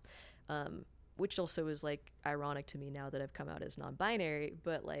well, which also is like ironic to me now that I've come out as non-binary.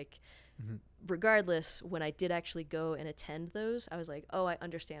 But like, regardless, when I did actually go and attend those, I was like, oh, I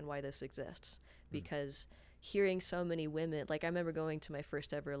understand why this exists, because hearing so many women, like I remember going to my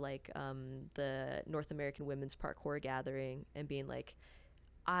first ever like the North American Women's Parkour gathering and being like,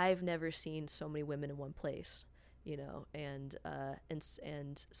 I've never seen so many women in one place, and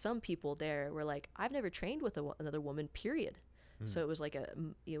some people there were like, I've never trained with another woman, period. So it was like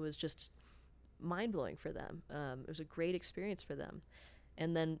it was just mind blowing for them. It was a great experience for them.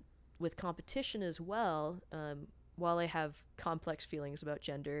 And then with competition as well, while I have complex feelings about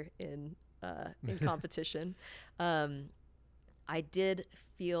gender in competition, I did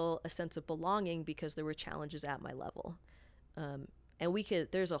feel a sense of belonging because there were challenges at my level. And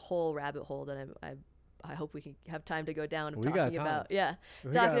there's a whole rabbit hole that I hope we can have time to go down and talking about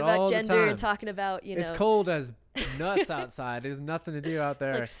gender and talking about, it's cold as nuts outside. There's nothing to do out there.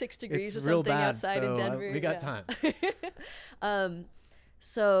 It's like 6 degrees or something outside in Denver. We got time.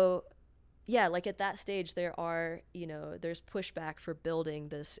 So yeah, like at that stage, there are, there's pushback for building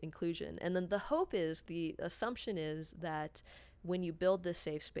this inclusion. And then the assumption is that when you build this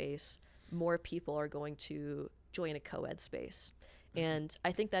safe space, more people are going to join a co-ed space. And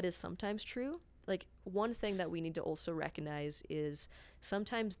I think that is sometimes true. Like, one thing that we need to also recognize is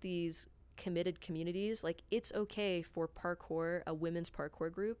sometimes these committed communities, like, it's okay for parkour, a women's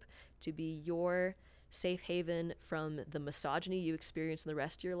parkour group, to be your safe haven from the misogyny you experience in the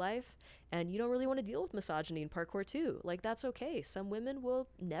rest of your life, and you don't really want to deal with misogyny in parkour too. Like, that's okay. Some women will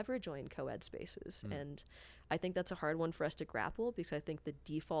never join co-ed spaces, and I think that's a hard one for us to grapple, because I think the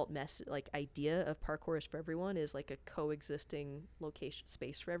default idea of parkour is for everyone is like a coexisting location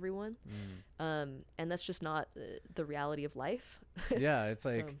space for everyone, and that's just not the reality of life. Yeah, it's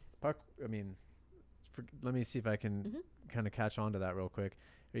like I mean, let me see if I can kind of catch on to that real quick.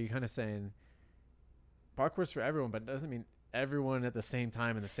 Are you kind of saying parkour's for everyone, but it doesn't mean everyone at the same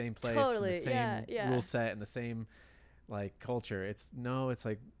time in the same place, Totally, in the same rule set and the same like culture? It's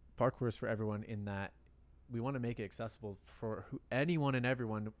like parkour's for everyone in that we want to make it accessible for anyone and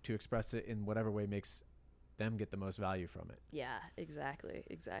everyone to express it in whatever way makes them get the most value from it. Yeah, exactly.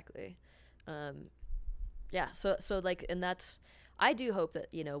 Yeah, so like, and that's, I do hope that,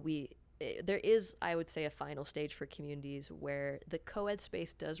 there is, I would say, a final stage for communities where the co-ed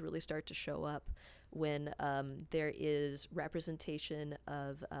space does really start to show up when there is representation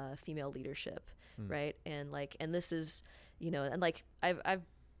of female leadership, right? And this is, and like I've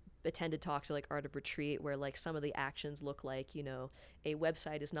attended talks at like Art of Retreat where like some of the actions look like, a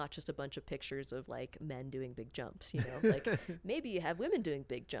website is not just a bunch of pictures of like men doing big jumps, like maybe you have women doing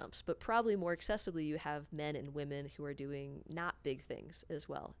big jumps, but probably more accessibly you have men and women who are doing not big things as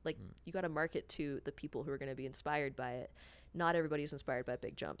well. Like you got to market to the people who are going to be inspired by it. Not everybody's inspired by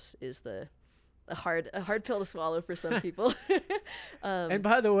big jumps is a hard pill to swallow for some people. And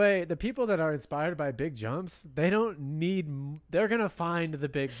by the way, the people that are inspired by big jumps, they're gonna find the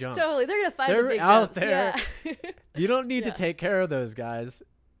big jumps. Totally, they're gonna find the big out jumps. there. Yeah. You don't need to take care of those guys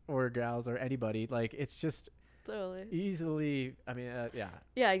or gals or anybody. Like, it's just totally easily. I mean,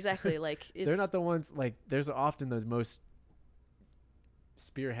 yeah, exactly. Like, they're not the ones. Like, there's often the most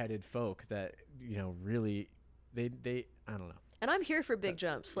spearheaded folk that really they I don't know. And I'm here for big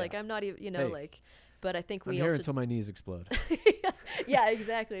jumps. Like, I'm not even, but I think I'm here until my knees explode. Yeah,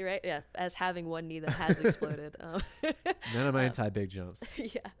 exactly. Right. Yeah. As having one knee that has exploded. None of my anti-big jumps.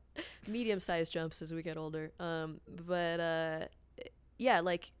 Yeah. Medium-sized jumps as we get older. Yeah,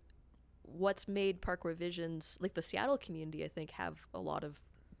 like what's made Parkour Visions, like the Seattle community, I think have a lot of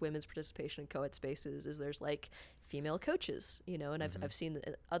women's participation in co-ed spaces is there's like female coaches, and I've seen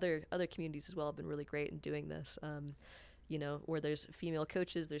other communities as well have been really great in doing this. Where there's female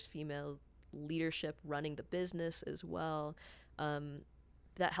coaches, there's female leadership running the business as well.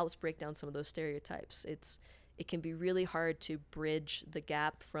 That helps break down some of those stereotypes. It can be really hard to bridge the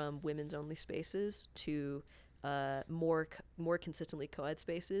gap from women's only spaces to more consistently co-ed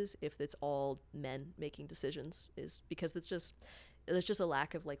spaces if it's all men making decisions, is because there's just a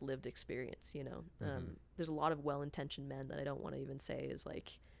lack of like lived experience. There's a lot of well-intentioned men that I don't want to even say is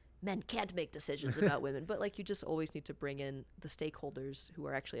like, men can't make decisions about women, but like you just always need to bring in the stakeholders who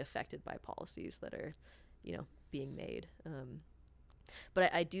are actually affected by policies that are, being made.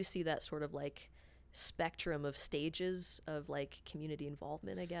 But I do see that sort of like spectrum of stages of like community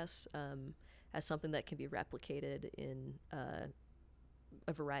involvement, I guess, as something that can be replicated in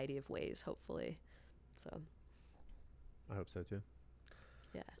a variety of ways, hopefully. So I hope so too.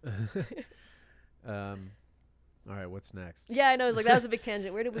 Yeah. All right, what's next? Yeah, I know. It was like, that was a big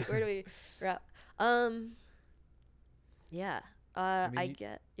tangent. Where do we wrap? Yeah.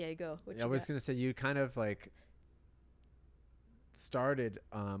 You go. I was going to say, you kind of like started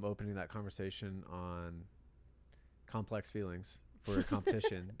opening that conversation on complex feelings for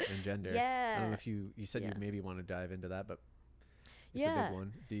competition and gender. Yeah. I don't know if you said you maybe want to dive into that, but it's a big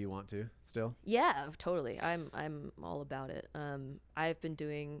one. Do you want to still? Yeah, totally. I'm all about it. I've been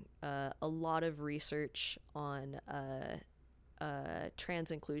doing a lot of research on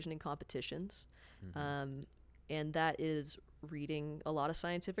trans inclusion in competitions, and that is reading a lot of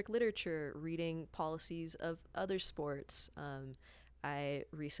scientific literature, reading policies of other sports. I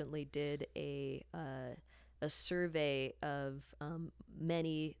recently did a survey of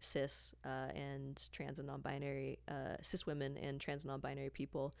many cis and trans and non-binary cis women and trans and non-binary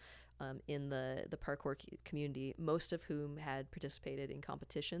people in the parkour community, most of whom had participated in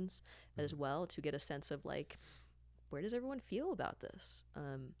competitions as well, to get a sense of like, where does everyone feel about this?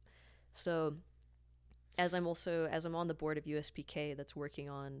 So as I'm on the board of USPK that's working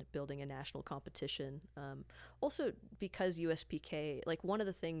on building a national competition. Also because USPK, like one of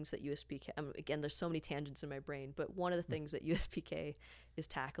the things that USPK, again, there's so many tangents in my brain, but one of the things that USPK is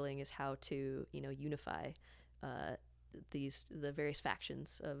tackling is how to, unify the various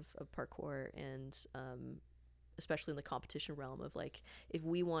factions of parkour, and especially in the competition realm of like, if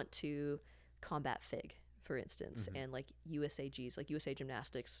we want to combat FIG, for instance, and like USAG's, like USA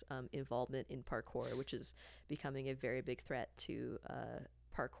Gymnastics involvement in parkour, which is becoming a very big threat to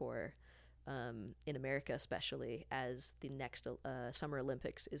parkour in America, especially as the next Summer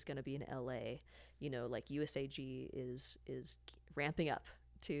Olympics is going to be in LA. Like USAG is ramping up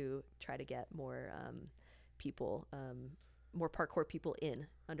to try to get more people, more parkour people in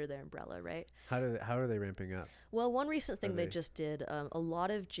under their umbrella, right? How are they ramping up? Well, one recent thing they just did, a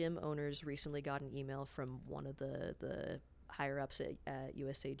lot of gym owners recently got an email from one of the higher ups at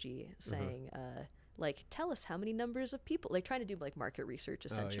USAG saying, like, tell us how many numbers of people, like trying to do like market research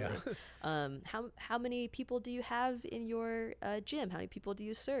essentially. How many people do you have in your gym? How many people do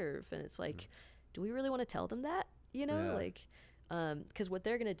you serve? And it's like, do we really want to tell them that? Like, because what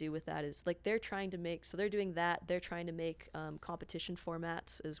they're going to do with that is like they're trying to make, so they're doing that. They're trying to make competition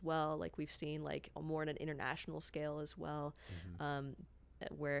formats as well. Like we've seen like more on an international scale as well,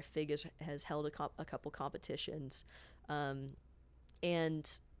 where FIG has held a couple competitions.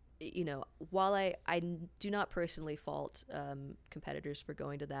 And, while I do not personally fault competitors for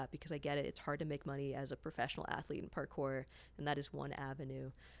going to that, because I get it, it's hard to make money as a professional athlete in parkour, and that is one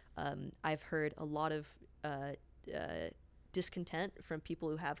avenue. I've heard a lot of discontent from people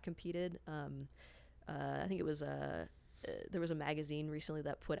who have competed. I think it was there was a magazine recently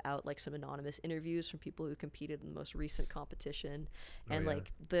that put out like some anonymous interviews from people who competed in the most recent competition, and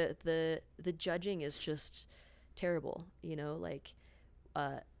like the judging is just terrible. Like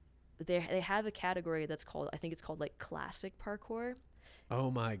they have a category that's called, I think it's called like classic parkour.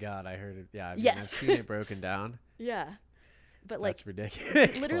 Oh my God, I heard it. Yeah, yes. I've seen it broken down. Yeah. But like, that's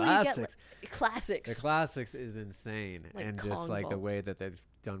ridiculous. Literally, classics. You get like, classics. The classics is insane, like and just like the way that they've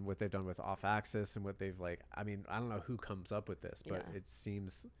done what they've done with off axis, and what they've like. I mean, I don't know who comes up with this, but it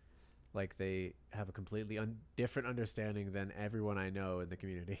seems like they have a completely different understanding than everyone I know in the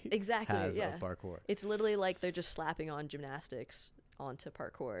community. Exactly. Has of parkour. It's literally like they're just slapping on gymnastics onto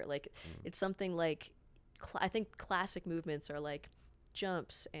parkour. Like it's something like I think classic movements are like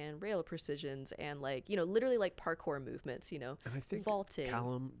jumps and rail precisions and like literally like parkour movements, and I think vaulting.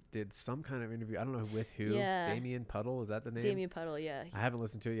 Callum did some kind of interview, I don't know with who. Damien Puddle, is that the name? Damien Puddle, yeah. I haven't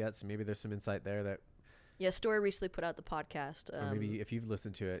listened to it yet, so maybe there's some insight there that Story recently put out the podcast, or maybe if you've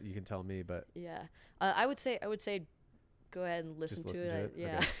listened to it you can tell me. But I would say go ahead and listen to it.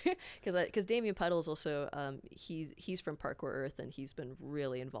 Yeah, because Damien Puddle is also he's from Parkour Earth, and he's been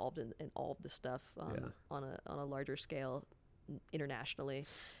really involved in all of this stuff on a larger scale internationally,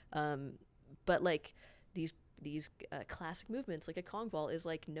 but like these classic movements like a Kong vault is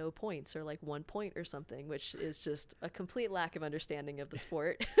like no points or like 1 point or something, which is just a complete lack of understanding of the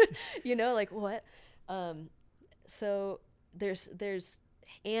sport. Like what? So there's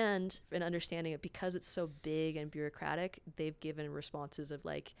and an understanding of, because it's so big and bureaucratic, they've given responses of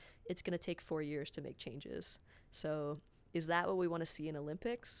like, it's going to take 4 years to make changes. So is that what we want to see in the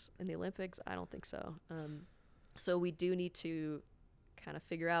Olympics? I don't think so. So we do need to kind of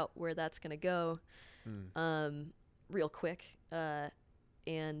figure out where that's going to go real quick.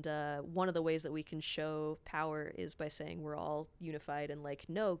 And one of the ways that we can show power is by saying we're all unified and like,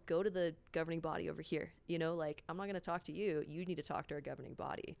 no, go to the governing body over here. Like, I'm not going to talk to you. You need to talk to our governing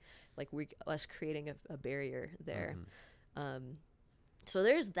body. Like us creating a barrier there. So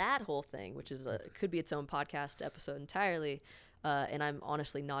there's that whole thing, which is could be its own podcast episode entirely. And I'm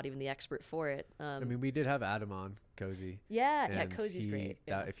honestly not even the expert for it. I mean, we did have Adam on, Cozy. Yeah, Cozy's great.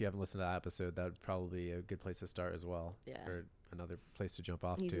 If you haven't listened to that episode, that would probably be a good place to start as well. Yeah. Or another place to jump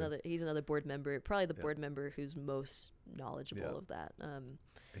off he's to. He's another board member, probably the board member who's most knowledgeable of that.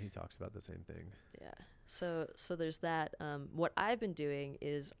 He talks about the same thing. Yeah. So there's that. What I've been doing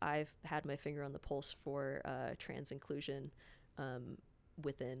is I've had my finger on the pulse for trans inclusion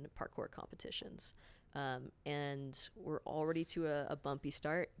within parkour competitions. And we're already to a bumpy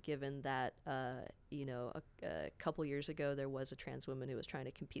start, given that, a couple years ago, there was a trans woman who was trying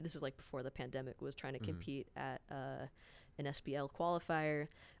to compete. This is like before the pandemic, was trying to compete at an SBL qualifier.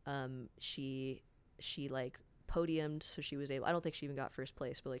 She like podiumed, so she was able, I don't think she even got first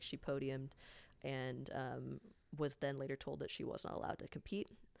place, but like she podiumed and was then later told that she was not allowed to compete.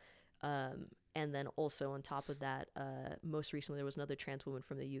 And then also on top of that, most recently there was another trans woman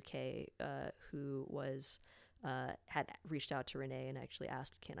from the UK who was had reached out to Renee and actually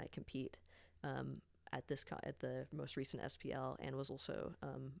asked, "Can I compete?" at the most recent SPL, and was also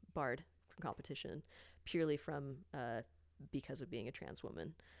barred from competition purely from because of being a trans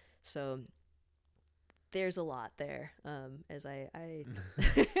woman. So there's a lot there. As I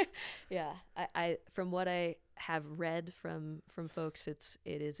yeah, I from what I have read from folks, it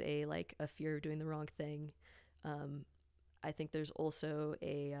is a fear of doing the wrong thing. I think there's also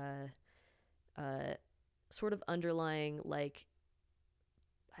a sort of underlying, like,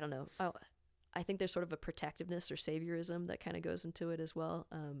 I don't know. I think there's sort of a protectiveness or saviorism that kind of goes into it as well.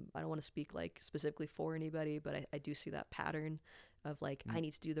 I don't want to speak like specifically for anybody, but I do see that pattern of like, I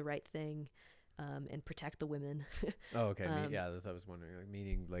need to do the right thing and protect the women. Oh, okay. Yeah, that's what I was wondering. Like,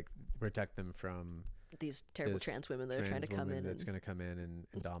 meaning like protect them from these terrible trans women that are trying to come in. That's going to come in and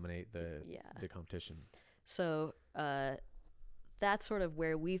dominate the competition. So that's sort of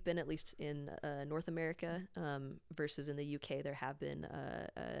where we've been, at least in North America, versus in the UK. There have been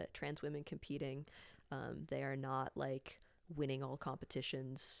trans women competing. They are not like winning all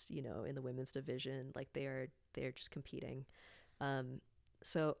competitions, in the women's division. Like they're just competing.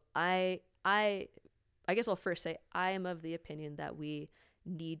 So I guess I'll first say I am of the opinion that we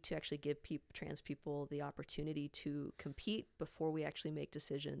need to actually give trans people the opportunity to compete before we actually make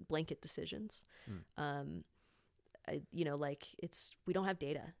blanket decisions. We don't have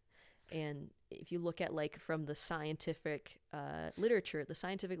data. And if you look at like from the scientific literature,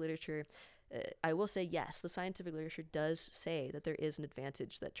 I will say, yes, the scientific literature does say that there is an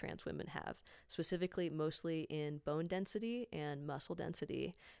advantage that trans women have, specifically mostly in bone density and muscle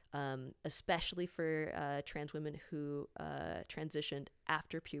density, especially for trans women who transitioned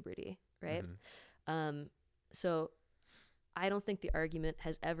after puberty, right? So I don't think the argument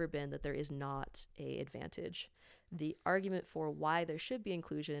has ever been that there is not an advantage. The argument for why there should be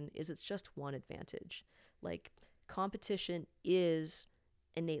inclusion is it's just one advantage. Like, competition is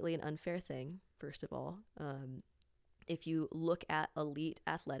innately an unfair thing, first of all. If you look at elite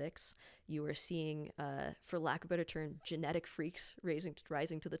athletics, you are seeing, for lack of a better term, genetic freaks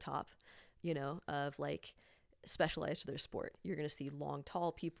rising to the top, of like specialized to their sport. You're going to see long,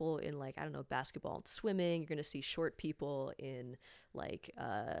 tall people in like, I don't know, basketball and swimming. You're going to see short people in like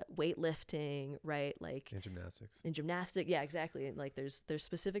weightlifting, right? Like in gymnastics. Yeah, exactly. And like there's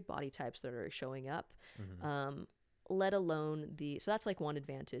specific body types that are showing up. Let alone so that's like one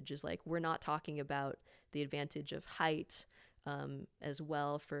advantage, is like, we're not talking about the advantage of height as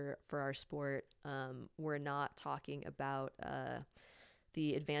well for our sport. We're not talking about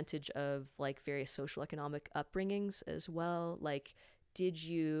the advantage of like various social economic upbringings as well. Like, did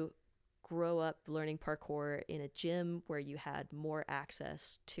you grow up learning parkour in a gym where you had more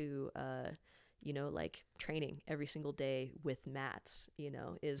access to like training every single day with mats?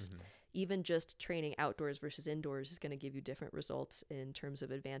 Even just training outdoors versus indoors is going to give you different results in terms of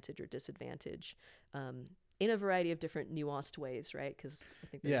advantage or disadvantage, in a variety of different nuanced ways, right? Because I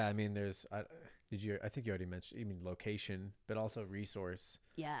think there's I think you already mentioned, location, but also resource.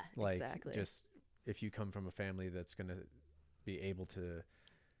 Yeah, like, exactly. Just if you come from a family that's going to be able to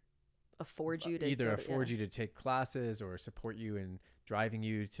afford you to you to take classes or support you in driving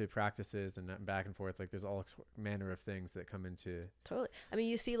you to practices and back and forth. Like, there's all manner of things that come into totally. I mean,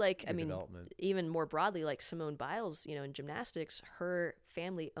 you see, like, development. Even more broadly, like Simone Biles, in gymnastics, her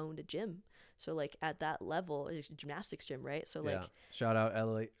family owned a gym. So like at that level, a gymnastics gym, right? So like, shout out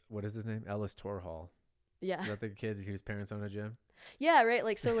what is his name? Ellis Torhall. Yeah. Is that the kid whose parents own a gym? Yeah, right.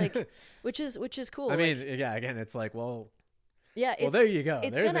 Like, so like, which is cool. I mean, yeah, again, it's like, well, there you go.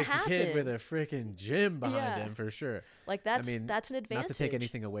 It's There's gonna a happen. Kid with a freaking gym behind him for sure. Like that's an advantage. Not to take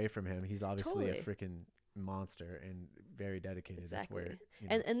anything away from him. He's obviously Totally. a freaking monster and very dedicated. Exactly. That's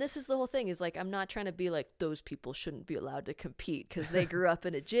where, and this is the whole thing, is like, I'm not trying to be like, those people shouldn't be allowed to compete because they grew up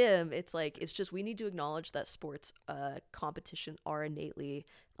in a gym. It's like, it's just, we need to acknowledge that sports competition are innately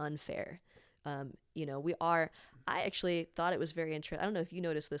unfair. I actually thought it was very interesting. I don't know if you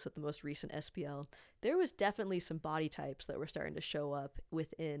noticed this at the most recent SPL. There was definitely some body types that were starting to show up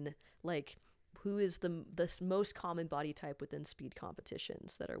within, like, who is the most common body type within speed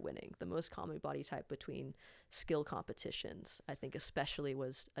competitions that are winning. The most common body type between skill competitions, I think especially,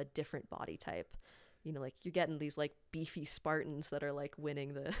 was a different body type. Like, you're getting these like beefy Spartans that are like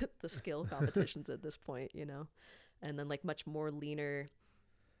winning the skill competitions at this point, and then like much more leaner,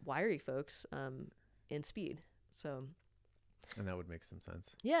 wiry folks in speed. So, and that would make some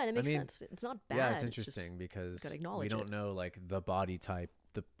sense. Yeah, and it makes sense. It's not bad. Yeah, it's interesting because we don't know like the body type,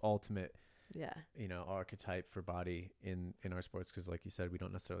 the ultimate archetype for body in our sports, because like you said, we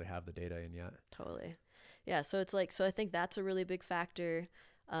don't necessarily have the data in yet. Totally. Yeah, so it's like, so I think that's a really big factor,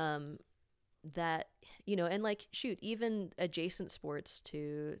 that, and like, shoot, even adjacent sports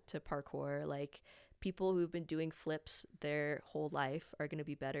to parkour, like people who've been doing flips their whole life are going to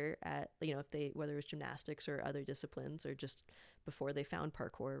be better at, you know, if they, whether it's gymnastics or other disciplines or just before they found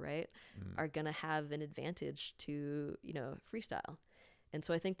parkour, right, are going to have an advantage to, you know, freestyle. And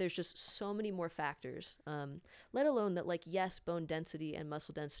so I think there's just so many more factors, let alone that, like, yes, bone density and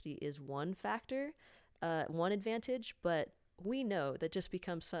muscle density is one factor, one advantage, but we know that just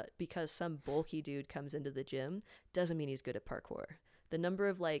because some bulky dude comes into the gym doesn't mean he's good at parkour. The number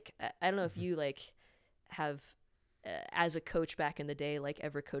of, like, I don't know if you, like, have, as a coach back in the day, like,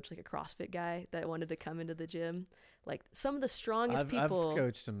 ever coached, like, a CrossFit guy that wanted to come into the gym. Like, some of the strongest people. I've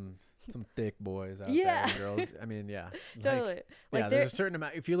coached some thick boys out there and girls. I mean, yeah. Totally. Like, there's a certain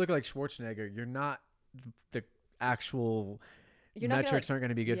amount. If you look like Schwarzenegger, you're not the actual... metrics aren't going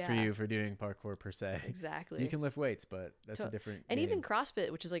to be good for you for doing parkour per se. Exactly. You can lift weights, but that's a different and game. Even CrossFit,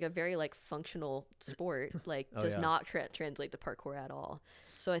 which is like a very like functional sport, like does not translate to parkour at all.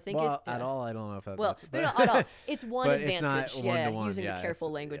 So I think at all, I don't know if that's not at all. It's one but advantage. It's not using the careful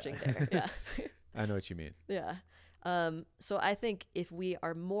languaging there. Yeah. I know what you mean. Yeah. So I think if we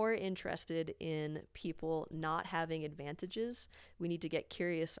are more interested in people not having advantages, we need to get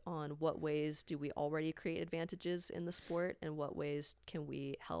curious on what ways do we already create advantages in the sport and what ways can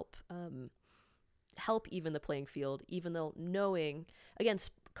we help even the playing field, even though knowing, again,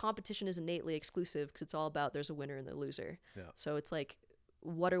 competition is innately exclusive because it's all about there's a winner and the loser. Yeah. So it's like,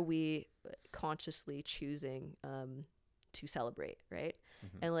 what are we consciously choosing to celebrate, right?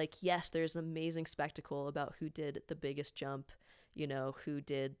 And like, yes, there's an amazing spectacle about who did the biggest jump, you know, who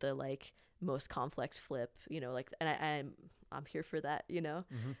did the like most complex flip, you know, like, and I'm here for that, you know.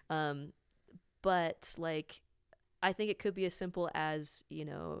 But like, I think it could be as simple as, you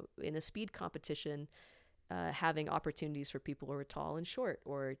know, in a speed competition, having opportunities for people who are tall and short,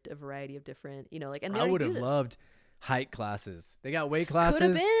 or a variety of different, you know, like, and I would have loved height classes. They got weight classes. Could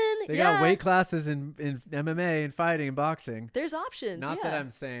have been. They got weight classes in MMA and fighting and boxing. There's options. Not that I'm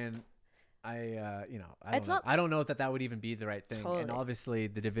saying I don't know that would even be the right thing. Totally. And obviously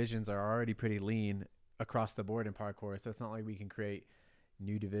the divisions are already pretty lean across the board in parkour. So it's not like we can create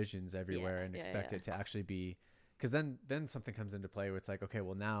new divisions everywhere and expect it to actually be, because then something comes into play where it's like, okay,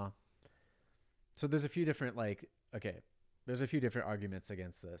 well now, so there's a few different arguments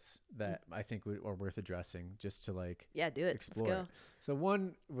against this that I think are worth addressing, just to like do it. Explore. Let's go. So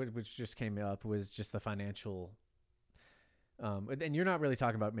one which just came up was just the financial. And you're not really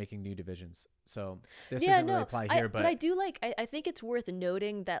talking about making new divisions, so this doesn't really apply here. But I do like. I think it's worth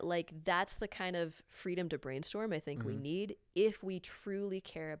noting that like that's the kind of freedom to brainstorm I think we need if we truly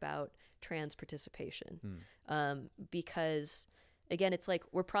care about trans participation, because. Again, it's like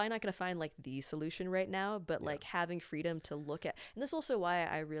we're probably not going to find like the solution right now, but like having freedom to look at, and this is also why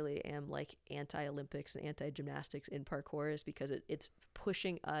I really am like anti-Olympics and anti-gymnastics in parkour, is because it's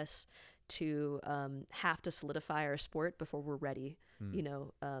pushing us to have to solidify our sport before we're ready, you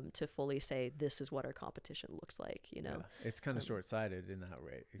know, to fully say this is what our competition looks like, you know. Yeah. It's kind of short-sighted in that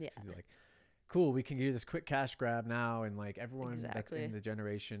way. It's like, cool, we can do this quick cash grab now, and like everyone that's in the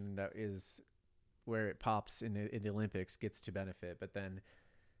generation that is where it pops in the Olympics gets to benefit, but then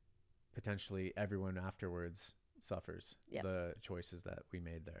potentially everyone afterwards suffers the choices that we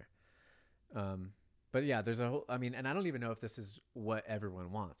made there. But yeah, there's a whole, I mean, and I don't even know if this is what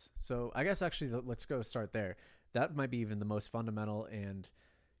everyone wants. So I guess actually let's go start there. That might be even the most fundamental and,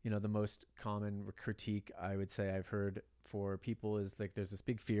 you know, the most common critique I would say I've heard for people is like, there's this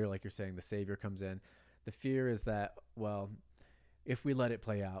big fear, like you're saying, the savior comes in. The fear is that, well, if we let it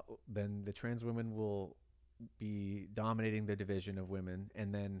play out, then the trans women will be dominating the division of women.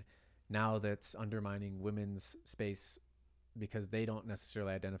 And then now that's undermining women's space because they don't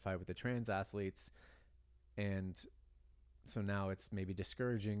necessarily identify with the trans athletes. And so now it's maybe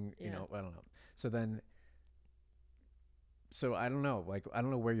discouraging, you know, I don't know. So I don't know, like, I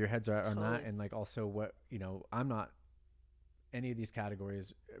don't know where your heads are on that. And like, also what, you know, I'm not any of these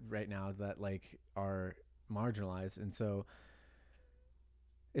categories right now that like are marginalized. And so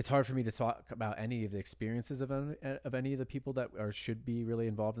it's hard for me to talk about any of the experiences of any of the people that should be really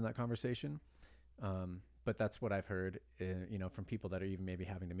involved in that conversation. But that's what I've heard, you know, from people that are even maybe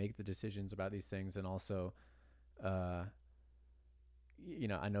having to make the decisions about these things. And also, you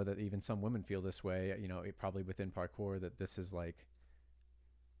know, I know that even some women feel this way, you know, probably within parkour, that this is like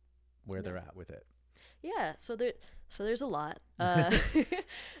where they're at with it. Yeah. So there's a lot.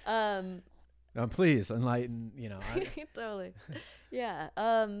 Please enlighten, you know. Totally. Yeah.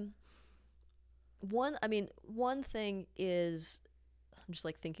 One thing is, I'm just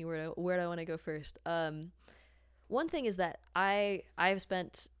like thinking where do I want to go first. One thing is that I've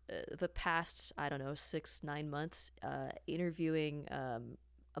spent the past, I don't know, 6-9 months interviewing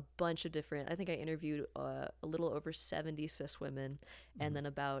a bunch of different, I think I interviewed a little over 70 cis women, and then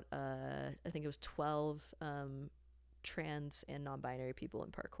about I think it was 12 trans and non-binary people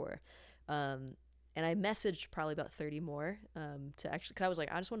in parkour. And I messaged probably about 30 more to actually, because I was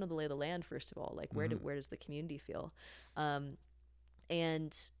like, I just want to lay the land first of all, like where does the community feel,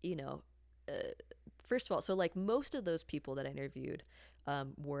 and you know, first of all, so like most of those people that I interviewed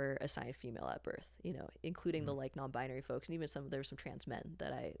were assigned female at birth, you know, including the like non-binary folks, and even there were some trans men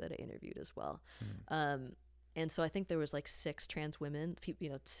that I interviewed as well. And so I think there was like 6 trans women,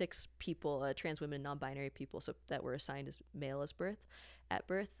 6 people, trans women, non-binary people, so that were assigned as male at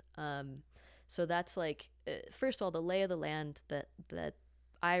birth. So that's like, first of all, the lay of the land that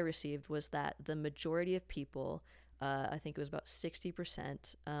I received was that the majority of people, I think it was about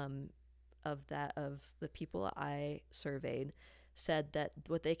 60% of the people I surveyed, said that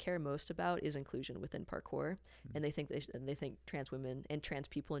what they care most about is inclusion within parkour, and they think trans women and trans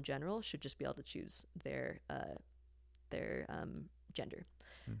people in general should just be able to choose their gender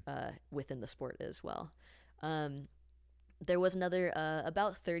within the sport as well. There was another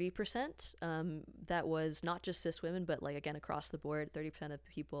about 30% that was not just cis women, but like again across the board, 30% of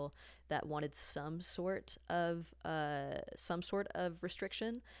people that wanted some sort of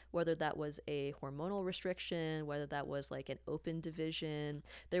restriction, whether that was a hormonal restriction, whether that was like an open division.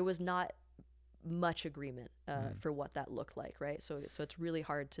 There was not much agreement for what that looked like, right? So it's really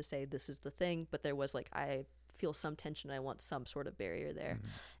hard to say this is the thing, but there was like, I feel some tension, I want some sort of barrier there.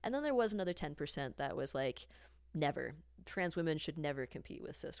 And then there was another 10% that was like, never. Trans women should never compete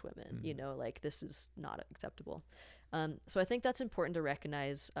with cis women. You know, like this is not acceptable. So I think that's important to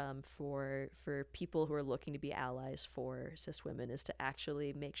recognize for people who are looking to be allies for cis women, is to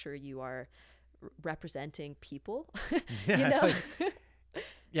actually make sure you are representing people. Yeah, you know?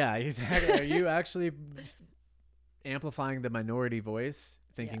 Yeah, exactly. Are you actually amplifying the minority voice,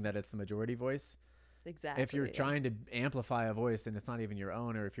 thinking that it's the majority voice? Exactly. If you're trying to amplify a voice and it's not even your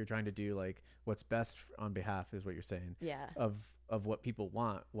own, or if you're trying to do like what's best on behalf, is what you're saying. Yeah. Of what people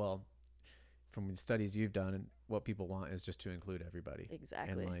want. Well, from the studies you've done, and what people want is just to include everybody.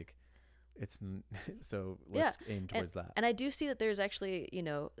 Exactly. And like, it's so let's aim towards that. And I do see that there's actually, you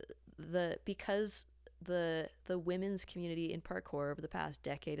know, because the women's community in parkour over the past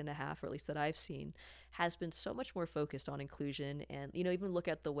decade and a half, or at least that I've seen, has been so much more focused on inclusion. And, you know, even look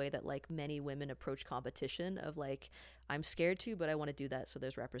at the way that like many women approach competition, of like, I'm scared to, but I want to do that, so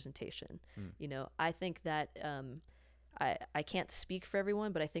there's representation. You know, I think that I can't speak for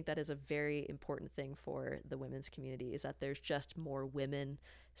everyone, but I think that is a very important thing for the women's community, is that there's just more women,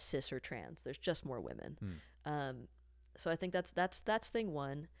 cis or trans. There's just more women. So I think that's thing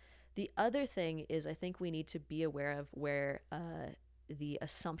one. The other thing is, I think we need to be aware of where the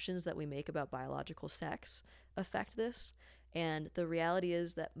assumptions that we make about biological sex affect this. And the reality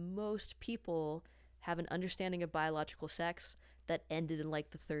is that most people have an understanding of biological sex that ended in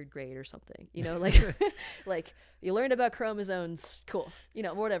like the 3rd grade or something, you know, like like you learned about chromosomes, cool, you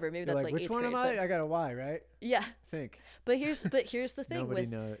know, whatever. Maybe that's like which 8th one grade, am I? I got a Y, right? Yeah. I think. But here's the thing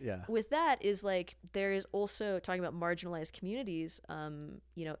with that is like, there is also, talking about marginalized communities,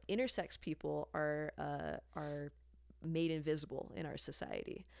 you know, intersex people are made invisible in our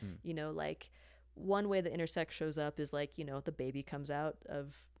society. You know, like one way the intersex shows up is like, you know, the baby comes out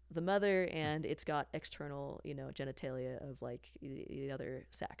of the mother and it's got external, you know, genitalia of like the other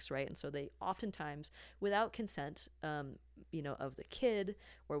sex, right? And so they oftentimes, without consent, you know, of the kid,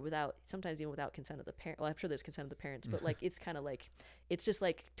 or sometimes even without consent of the parent. Well, I'm sure there's consent of the parents, but like, it's kind of like, it's just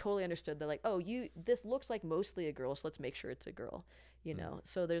like totally understood. They're like, oh, this looks like mostly a girl, so let's make sure it's a girl, you know?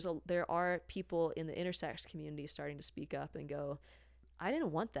 So there are people in the intersex community starting to speak up and go, I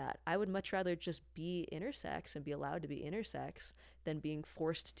didn't want that. I would much rather just be intersex and be allowed to be intersex than being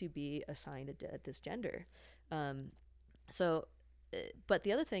forced to be assigned this gender. But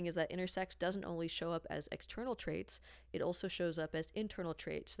the other thing is that intersex doesn't only show up as external traits, it also shows up as internal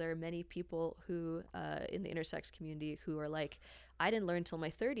traits. There are many people who, in the intersex community, who are like, I didn't learn until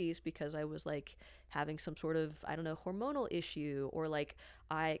my 30s because I was like having some sort of, I don't know, hormonal issue, or like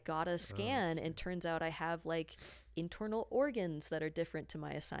I got a scan and turns out I have like internal organs that are different to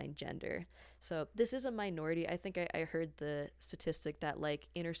my assigned gender. So this is a minority. I think I heard the statistic that like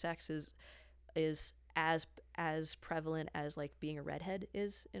intersex is as prevalent as like being a redhead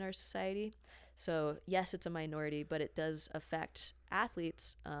is in our society. So yes, it's a minority, but it does affect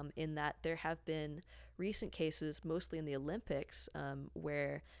athletes in that there have been recent cases, mostly in the Olympics,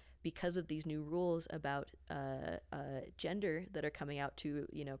 where because of these new rules about gender that are coming out to,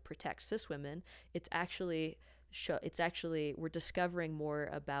 you know, protect cis women, it's actually we're discovering more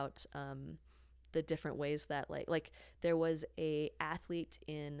about the different ways that like there was a athlete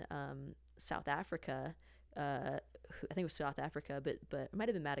in South Africa, who, I think it was South Africa, but it might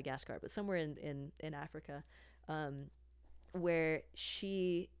have been Madagascar, but somewhere in Africa, where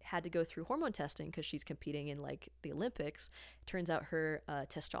she had to go through hormone testing because she's competing in like the Olympics. Turns out her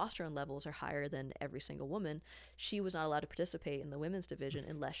testosterone levels are higher than every single woman. She was not allowed to participate in the women's division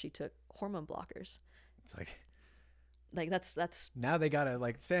unless she took hormone blockers. It's like that's now they gotta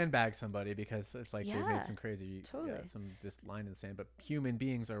like sandbag somebody because it's like they Yeah, made some crazy totally. some just line in the sand. But human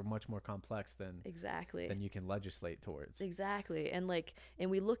beings are much more complex than exactly. you can legislate towards. Exactly. And like, and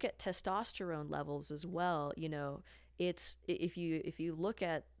we look at testosterone levels as well, you know, it's, if you look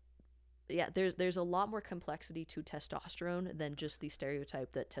at, yeah, there's a lot more complexity to testosterone than just the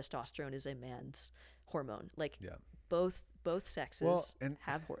stereotype that testosterone is a man's hormone. Like Yeah. both sexes Well, and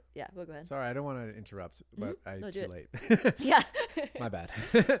have, yeah, well, go ahead. Sorry, I don't want to interrupt, but No, do too it. late. Yeah. My bad.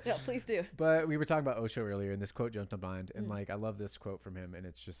 Yeah, please do. But we were talking about Osho earlier, and this quote jumped to mind, and Mm. like I love this quote from him, and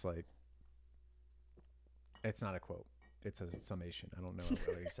it's just like, it's not a quote, it's a summation. I don't know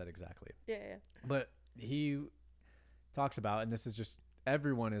what he said exactly, Yeah. but he talks about, and this is just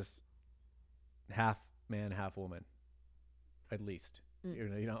everyone is half man, half woman, at least.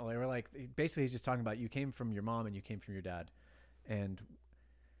 Mm. You know, like, we're like basically he's just talking about you came from your mom and you came from your dad, and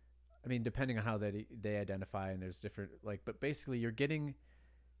I mean depending on how they identify, and there's different like, but basically you're getting.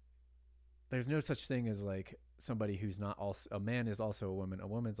 There's no such thing as like somebody who's not also a man is also a woman. A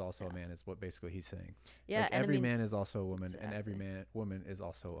woman's also a man is what basically he's saying. Yeah. Like And every I mean, man is also a woman, and every Exactly. woman is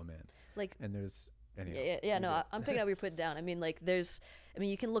also a man. like, And there's anyhow, yeah, no, you're good. I'm picking up what you're putting down. I mean, like,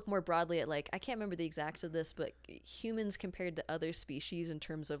 you can look more broadly at, like, I can't remember the exacts of this, but humans compared to other species in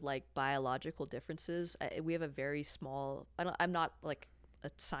terms of, like, biological differences, we have a very small, I'm not, like,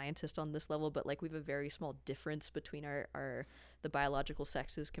 a scientist on this level, but, like, we have a very small difference between the biological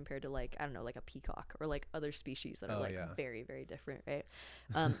sexes compared to, like, I don't know, like a peacock or, like, other species that are, like, yeah. very, very different, right?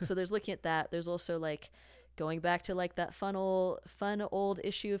 So there's looking at that. There's also, like, going back to like that fun old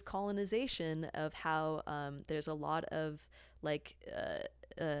issue of colonization, of how there's a lot of like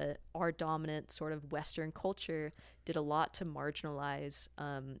our dominant sort of Western culture did a lot to marginalize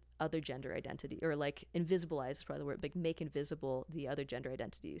other gender identity, or like invisibilize is probably the word, like make invisible the other gender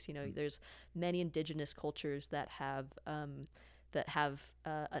identities. You know, there's many indigenous cultures that have an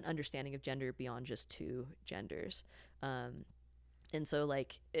understanding of gender beyond just two genders. And so,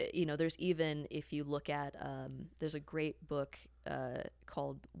 like, you know, there's even, if you look at, there's a great book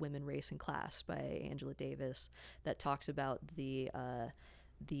called Women, Race, and Class by Angela Davis that talks about the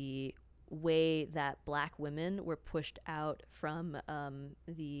way that Black women were pushed out from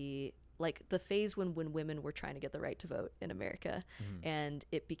the phase when women were trying to get the right to vote in America. And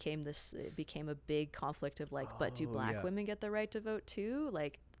it became a big conflict of like, but do Black women get the right to vote too?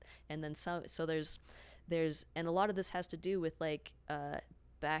 Like, and then so there's and a lot of this has to do with like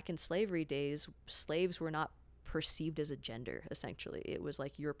back in slavery days, slaves were not perceived as a gender. Essentially, it was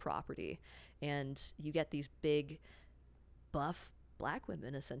like your property, and you get these big buff Black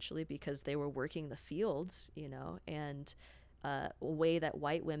women essentially because they were working the fields, you know, and a way that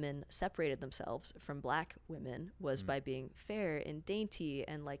white women separated themselves from Black women was by being fair and dainty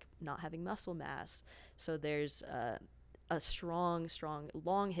and like not having muscle mass. So there's a strong,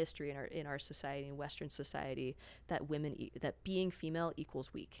 long history in our society, in Western society, that that being female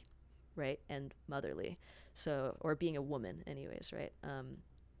equals weak, right, and motherly. So, or being a woman, anyways, right.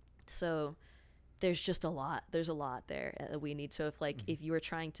 So, there's just a lot. There's a lot there that we need. So, if like if you are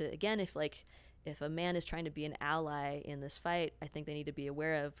trying to, again, if a man is trying to be an ally in this fight, I think they need to be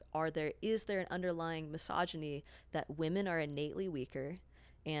aware of: is there an underlying misogyny that women are innately weaker,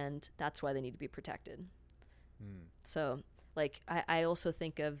 and that's why they need to be protected. So, like, I also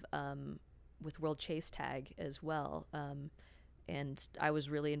think of with World Chase Tag as well, and I was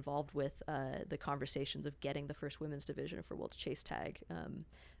really involved with the conversations of getting the first women's division for World Chase Tag.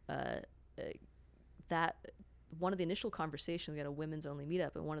 That one of the initial conversations, we had a women's only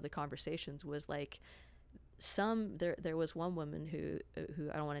meetup, and one of the conversations was like, there was one woman who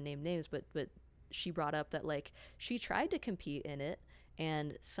I don't want to name names, but she brought up that like she tried to compete in it,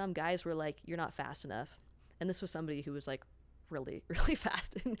 and some guys were like, "You're not fast enough." And this was somebody who was like really, really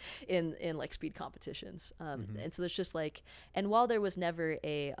fast in like speed competitions. And so there's just like, and while there was never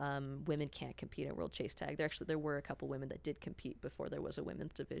a women can't compete in World Chase Tag, there were a couple women that did compete before there was a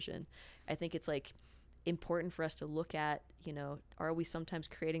women's division. I think it's like important for us to look at, you know, are we sometimes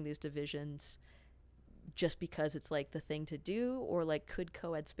creating these divisions just because it's like the thing to do, or like could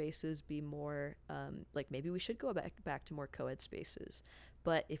co-ed spaces be more like maybe we should go back to more co-ed spaces.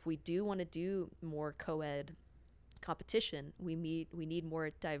 But if we do want to do more co-ed competition, we need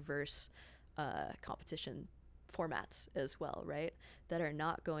more diverse competition formats as well, right? That are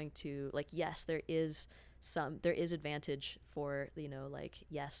not going to, like, yes, there is advantage for, you know, like,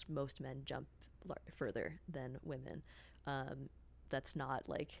 yes, most men jump further than women. That's not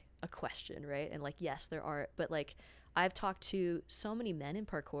like a question, right? And like, yes, there are, but like, I've talked to so many men in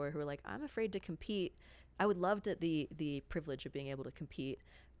parkour who are like, I'm afraid to compete. I would love the privilege of being able to compete,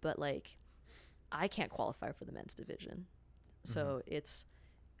 but like, I can't qualify for the men's division. So it's,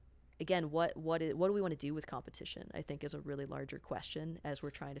 again, what do we want to do with competition? I think is a really larger question as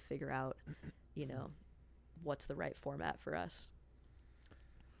we're trying to figure out, you know, what's the right format for us.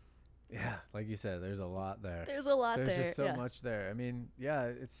 Yeah, like you said, there's a lot there. There's a lot there. There's just so much there. I mean, yeah,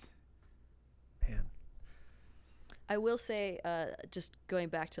 it's, man. I will say, just going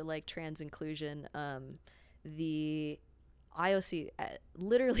back to like trans inclusion, the IOC,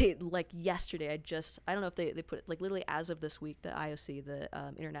 literally like yesterday, I don't know if they put it, like literally as of this week, the IOC, the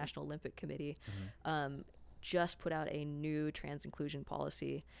International Olympic Committee, just put out a new trans inclusion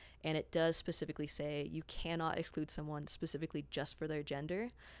policy, and it does specifically say you cannot exclude someone specifically just for their gender,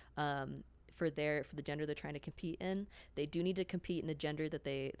 for the gender they're trying to compete in. They do need to compete in a gender that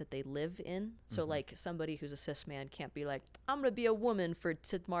they live in. So like somebody who's a cis man can't be like, I'm gonna be a woman for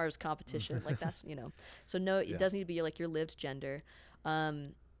tomorrow's competition. Like that's, you know. So no, it does need to be like your lived gender,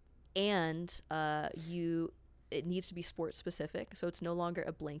 and it needs to be sport specific. So it's no longer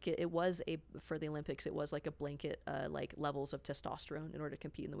a blanket. It was for the Olympics, it was like a blanket, like levels of testosterone in order to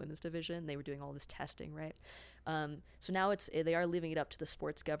compete in the women's division. They were doing all this testing, right? So now they are leaving it up to the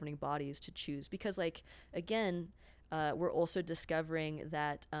sports governing bodies to choose, because like, again, we're also discovering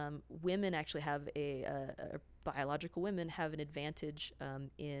that women actually have biological women have an advantage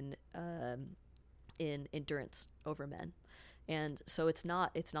in endurance over men. And so it's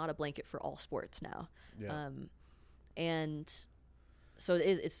not a blanket for all sports now. Yeah. And so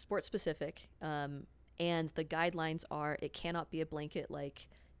it's sport specific. And the guidelines are, it cannot be a blanket, like,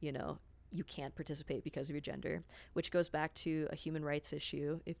 you know, you can't participate because of your gender, which goes back to a human rights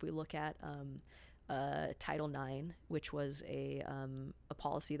issue. If we look at Title IX, which was a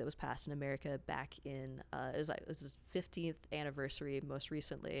policy that was passed in America back in, it was its 15th anniversary most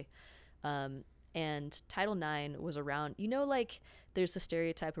recently. And Title IX was around, you know, like there's the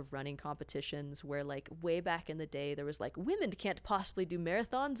stereotype of running competitions where like way back in the day there was like, women can't possibly do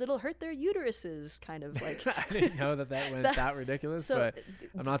marathons, it'll hurt their uteruses, kind of like. I didn't know that went that ridiculous, but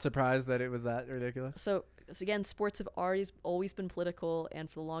I'm not surprised that it was that ridiculous. So again, sports have always been political, and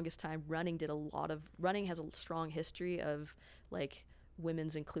for the longest time running has a strong history of like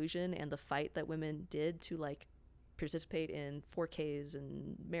women's inclusion and the fight that women did to like participate in 4Ks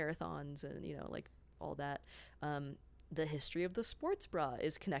and marathons and, you know, like all that. The history of the sports bra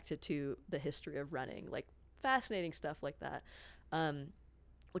is connected to the history of running, like fascinating stuff like that,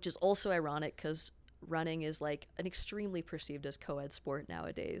 which is also ironic because running is like an extremely perceived as co-ed sport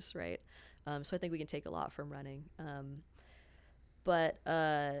nowadays, right? So I think we can take a lot from running. But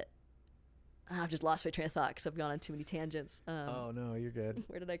I've just lost my train of thought because I've gone on too many tangents. Oh no, you're good.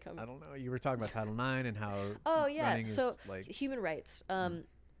 Where did I come? I don't know. You were talking about Title IX and how. Oh yeah. Running so is like human rights.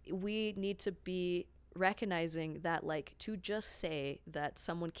 We need to be recognizing that, like, to just say that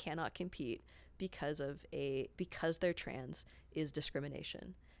someone cannot compete because they're trans is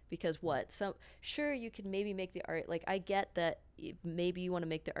discrimination. Because sure, you could maybe make the art, like, I get that maybe you want to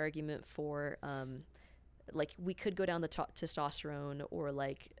make the argument for, like, we could go down the testosterone or,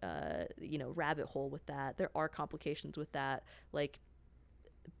 like, you know, rabbit hole with that. There are complications with that. Like,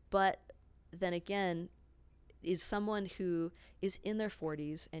 but then again, is someone who is in their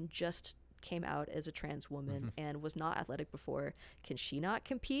 40s and just came out as a trans woman and was not athletic before, can she not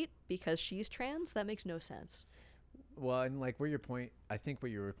compete because she's trans? That makes no sense. Well, and like I think what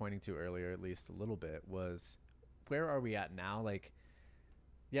you were pointing to earlier, at least a little bit, was where are we at now? Like,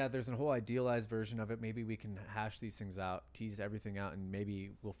 yeah, there's a whole idealized version of it. Maybe we can hash these things out, tease everything out, and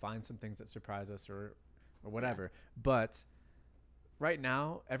maybe we'll find some things that surprise us or whatever. Yeah. But right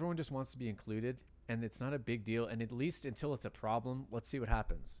now, everyone just wants to be included, and it's not a big deal. And at least until it's a problem, let's see what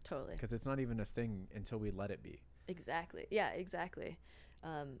happens. Totally. Because it's not even a thing until we let it be. Exactly. Yeah, exactly.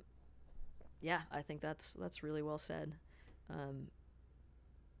 Yeah, I think that's really well said.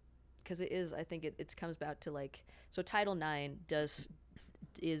 Because it is, I think it comes back to, like, so Title IX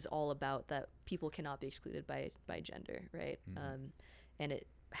is all about that people cannot be excluded by gender, right? And it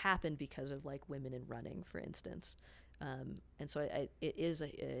happened because of, like, women in running, for instance. And so it is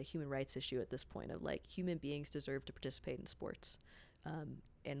a human rights issue at this point of, like, human beings deserve to participate in sports.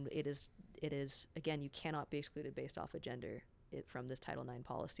 And it is again, you cannot be excluded based off of gender from this Title IX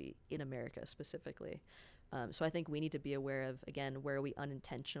policy in America specifically. So I think we need to be aware of, again, where we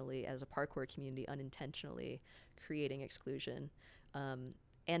unintentionally, as a parkour community, unintentionally creating exclusion.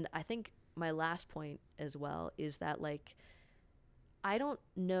 And I think my last point as well is that, like, I don't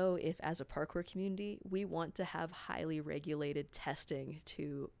know if as a parkour community, we want to have highly regulated testing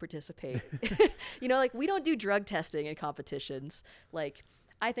to participate. You know, like, we don't do drug testing in competitions. Like,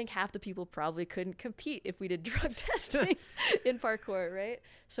 I think half the people probably couldn't compete if we did drug testing in parkour, right?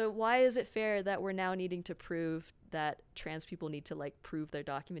 So why is it fair that we're now needing to prove that trans people need to, like, prove their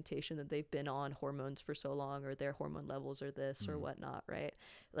documentation that they've been on hormones for so long, or their hormone levels are this or whatnot, right?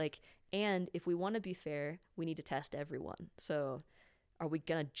 Like, and if we want to be fair, we need to test everyone. So are we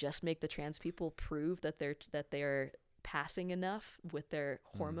gonna just make the trans people prove that they're passing enough with their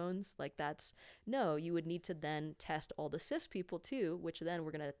hormones? Like, that's no. You would need to then test all the cis people too, which then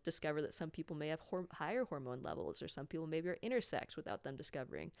we're gonna discover that some people may have higher hormone levels, or some people maybe are intersex without them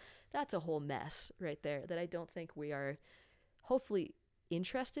discovering. That's a whole mess right there that I don't think we are hopefully not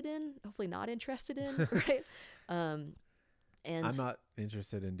interested in, right? And I'm not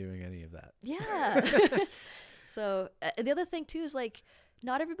interested in doing any of that. Yeah. So the other thing too is, like,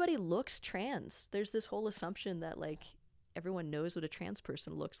 not everybody looks trans. There's this whole assumption that, like, everyone knows what a trans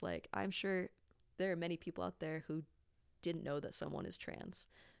person looks like. I'm sure there are many people out there who didn't know that someone is trans.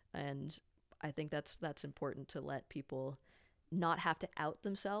 And I think that's important to let people not have to out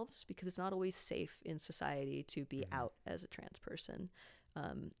themselves, because it's not always safe in society to be out as a trans person,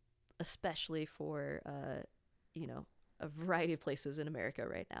 especially for, you know, a variety of places in America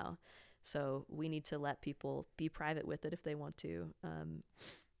right now. So we need to let people be private with it if they want to, and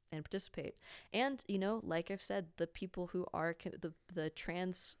participate. And, you know, like I've said, the people who are the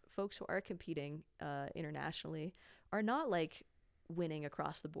trans folks who are competing internationally are not, like, winning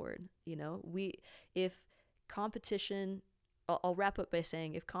across the board. You know, if competition, I'll wrap up by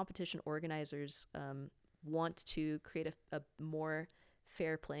saying, if competition organizers want to create a more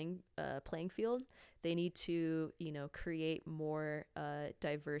fair playing field, they need to, you know, create more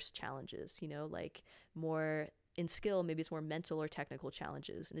diverse challenges, you know, like more in skill, maybe it's more mental or technical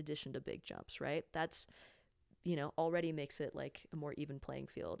challenges in addition to big jumps, right? That's, you know, already makes it like a more even playing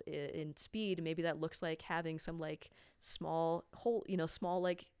field. In speed, maybe that looks like having some, like, small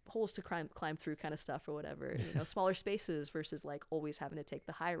like holes to climb through kind of stuff or whatever, you know, smaller spaces versus, like, always having to take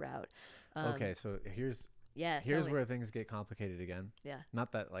the high route. Okay, so here's where things get complicated again. Yeah.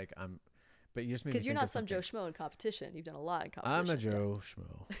 Not that, like, but you just made me because you're think not of some something. Joe Schmo in competition. You've done a lot in competition. I'm a Joe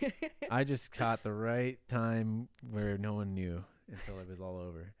Schmo. I just caught the right time where no one knew until it was all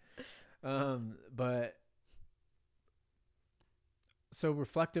over. But so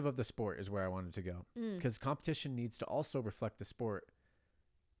reflective of the sport is where I wanted to go, because competition needs to also reflect the sport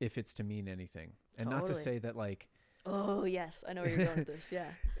if it's to mean anything, and not to say that, like, oh yes, I know where you're going with this.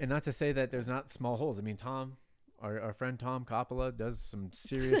 Yeah, and not to say that there's not small holes. I mean, Tom, our friend Tom Coppola, does some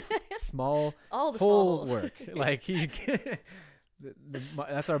serious small hole work. Like,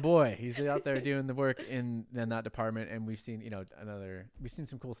 that's our boy. He's out there doing the work in that department, and we've seen, you know, we've seen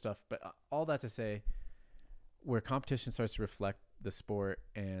some cool stuff. But all that to say, where competition starts to reflect the sport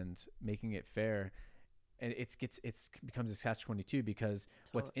and making it fair, and it becomes a catch-22, because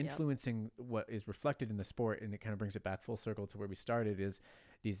what's influencing what is reflected in the sport, and it kind of brings it back full circle to where we started, is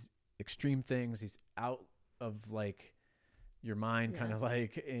these extreme things, these out of, like, your mind kind of,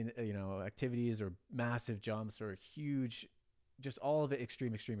 like, in, you know, activities or massive jumps or huge, just all of it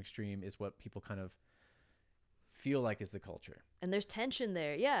extreme is what people kind of feel like is the culture. And there's tension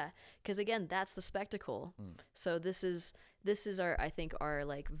there, because again, that's the spectacle. So this is I think our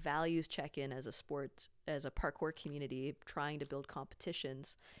like values check-in as a sport, as a parkour community trying to build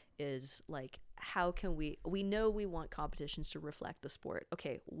competitions, is like, how can we know we want competitions to reflect the sport.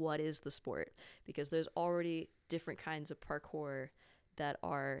 Okay, what is the sport? Because there's already different kinds of parkour that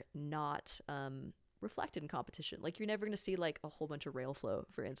are not reflected in competition. Like, you're never going to see like a whole bunch of rail flow,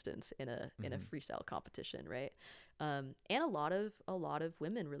 for instance, in a freestyle competition, right? And a lot of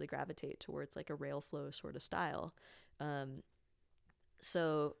women really gravitate towards like a rail flow sort of style.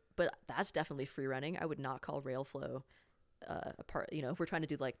 So, but that's definitely free running. I would not call rail flow if we're trying to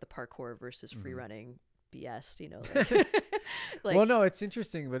do like the parkour versus free running BS, like, well, no, it's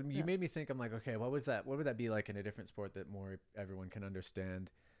interesting, but you made me think. I'm like, okay, what would that be like in a different sport that more everyone can understand?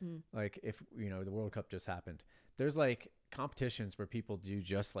 Like, if the World Cup just happened, there's like competitions where people do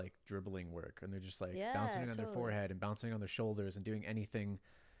just like dribbling work, and they're just like bouncing on their forehead and bouncing on their shoulders and doing anything,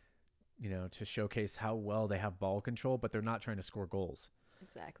 to showcase how well they have ball control, but they're not trying to score goals.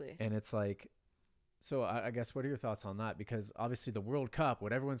 Exactly. And it's like, so I guess, what are your thoughts on that? Because obviously the World Cup,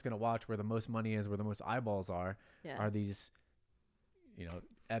 what everyone's going to watch, where the most money is, where the most eyeballs are these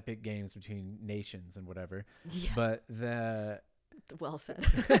epic games between nations and whatever. Yeah. But Well said.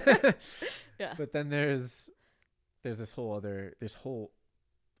 Yeah. But then there's whole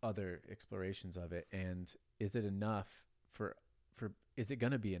other explorations of it. And is it enough is it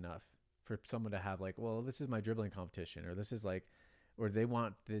going to be enough for someone to have like, well, this is my dribbling competition, or this is like, or do they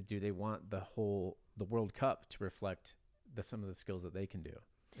want the World Cup to reflect some of the skills that they can do,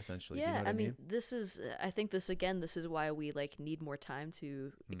 essentially? Yeah, you know what I mean? I think this is why we like need more time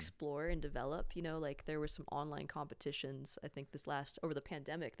to explore and develop. Like there were some online competitions, I think over the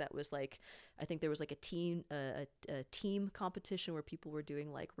pandemic, that was like, I think there was like a team competition where people were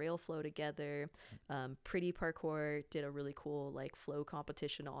doing like rail flow together. Pretty Parkour did a really cool like flow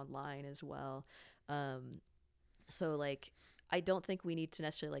competition online as well. So like, I don't think we need to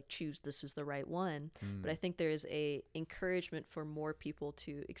necessarily like choose this is the right one, but I think there is a encouragement for more people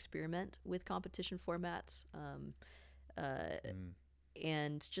to experiment with competition formats,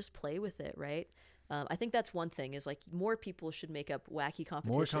 and just play with it, right? I think that's one thing, is like more people should make up wacky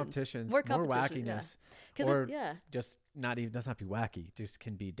competitions. More wackiness. Yeah. Just not even, doesn't have to be wacky, just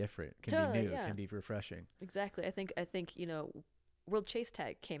can be different, can be new, can be refreshing. Exactly. I think World Chase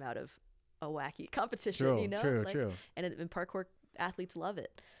Tag came out of a wacky competition, True. And parkour athletes love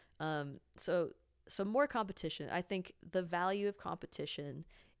it. So more competition. I think the value of competition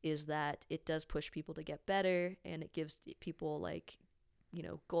is that it does push people to get better, and it gives people like,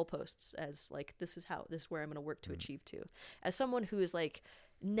 goalposts as like, this is where I'm going to work to achieve to. As someone who is like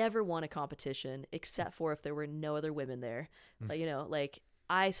never won a competition except for if there were no other women there, like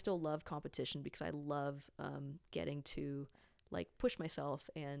I still love competition because I love getting to like push myself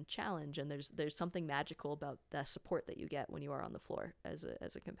and challenge, and there's something magical about that support that you get when you are on the floor as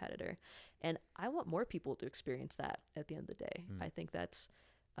a competitor, and I want more people to experience that at the end of the day. I think that's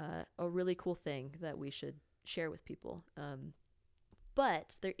a really cool thing that we should share with people.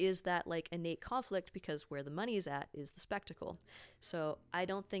 But there is that like innate conflict, because where the money is at is the spectacle. So I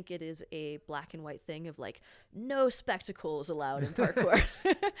don't think it is a black and white thing of like no spectacles allowed in parkour,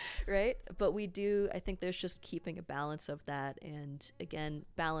 right? But I think there's just keeping a balance of that. And again,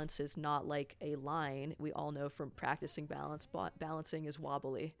 balance is not like a line. We all know from practicing balancing is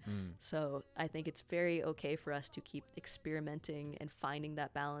wobbly. So I think it's very okay for us to keep experimenting and finding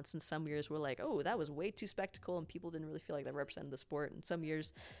that balance. And some years we're like, oh, that was way too spectacle, and people didn't really feel like that represented the sport. And some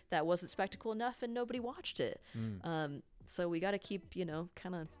years that wasn't spectacle enough and nobody watched it. So we got to keep,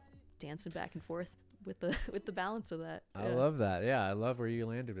 kind of dancing back and forth with the balance of that. I love that. Yeah, I love where you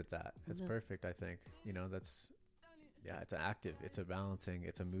landed with that. It's perfect, I think. It's active. It's a balancing.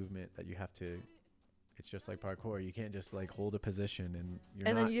 It's a movement that you have to. It's just like parkour. You can't just like hold a position and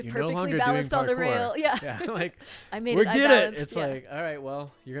then you're perfectly no longer balanced on the rail. Yeah. Like I made we it. Get it. It's like, all right,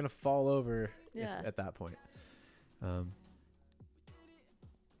 well, you're gonna fall over at that point.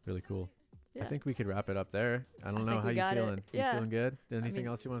 Really cool. Yeah. I think we could wrap it up there. I don't know how you're feeling. You feeling good? Anything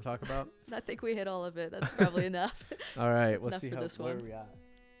else you want to talk about? I think we hit all of it. That's probably enough. All right. Let's see where we at.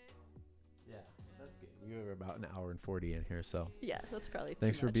 Yeah, that's good. We were about an hour and 40 in here, so yeah, that's probably.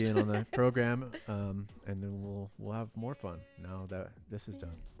 Thanks for being on the program, and then we'll have more fun now that this is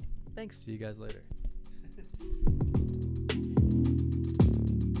done. Thanks. See you guys later.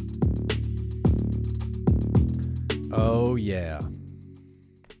 Oh yeah.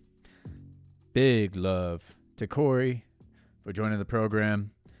 Big love to Corey for joining the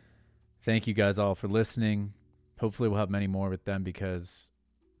program. Thank you guys all for listening. Hopefully we'll have many more with them, because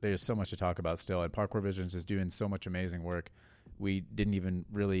there's so much to talk about still. And Parkour Visions is doing so much amazing work. We didn't even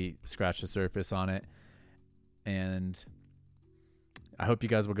really scratch the surface on it. And I hope you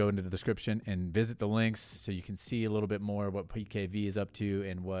guys will go into the description and visit the links so you can see a little bit more what PKV is up to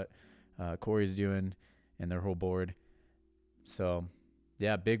and what Corey's doing and their whole board. So,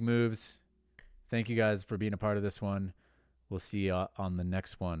 yeah, big moves. Thank you guys for being a part of this one. We'll see you on the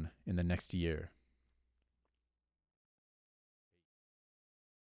next one in the next year.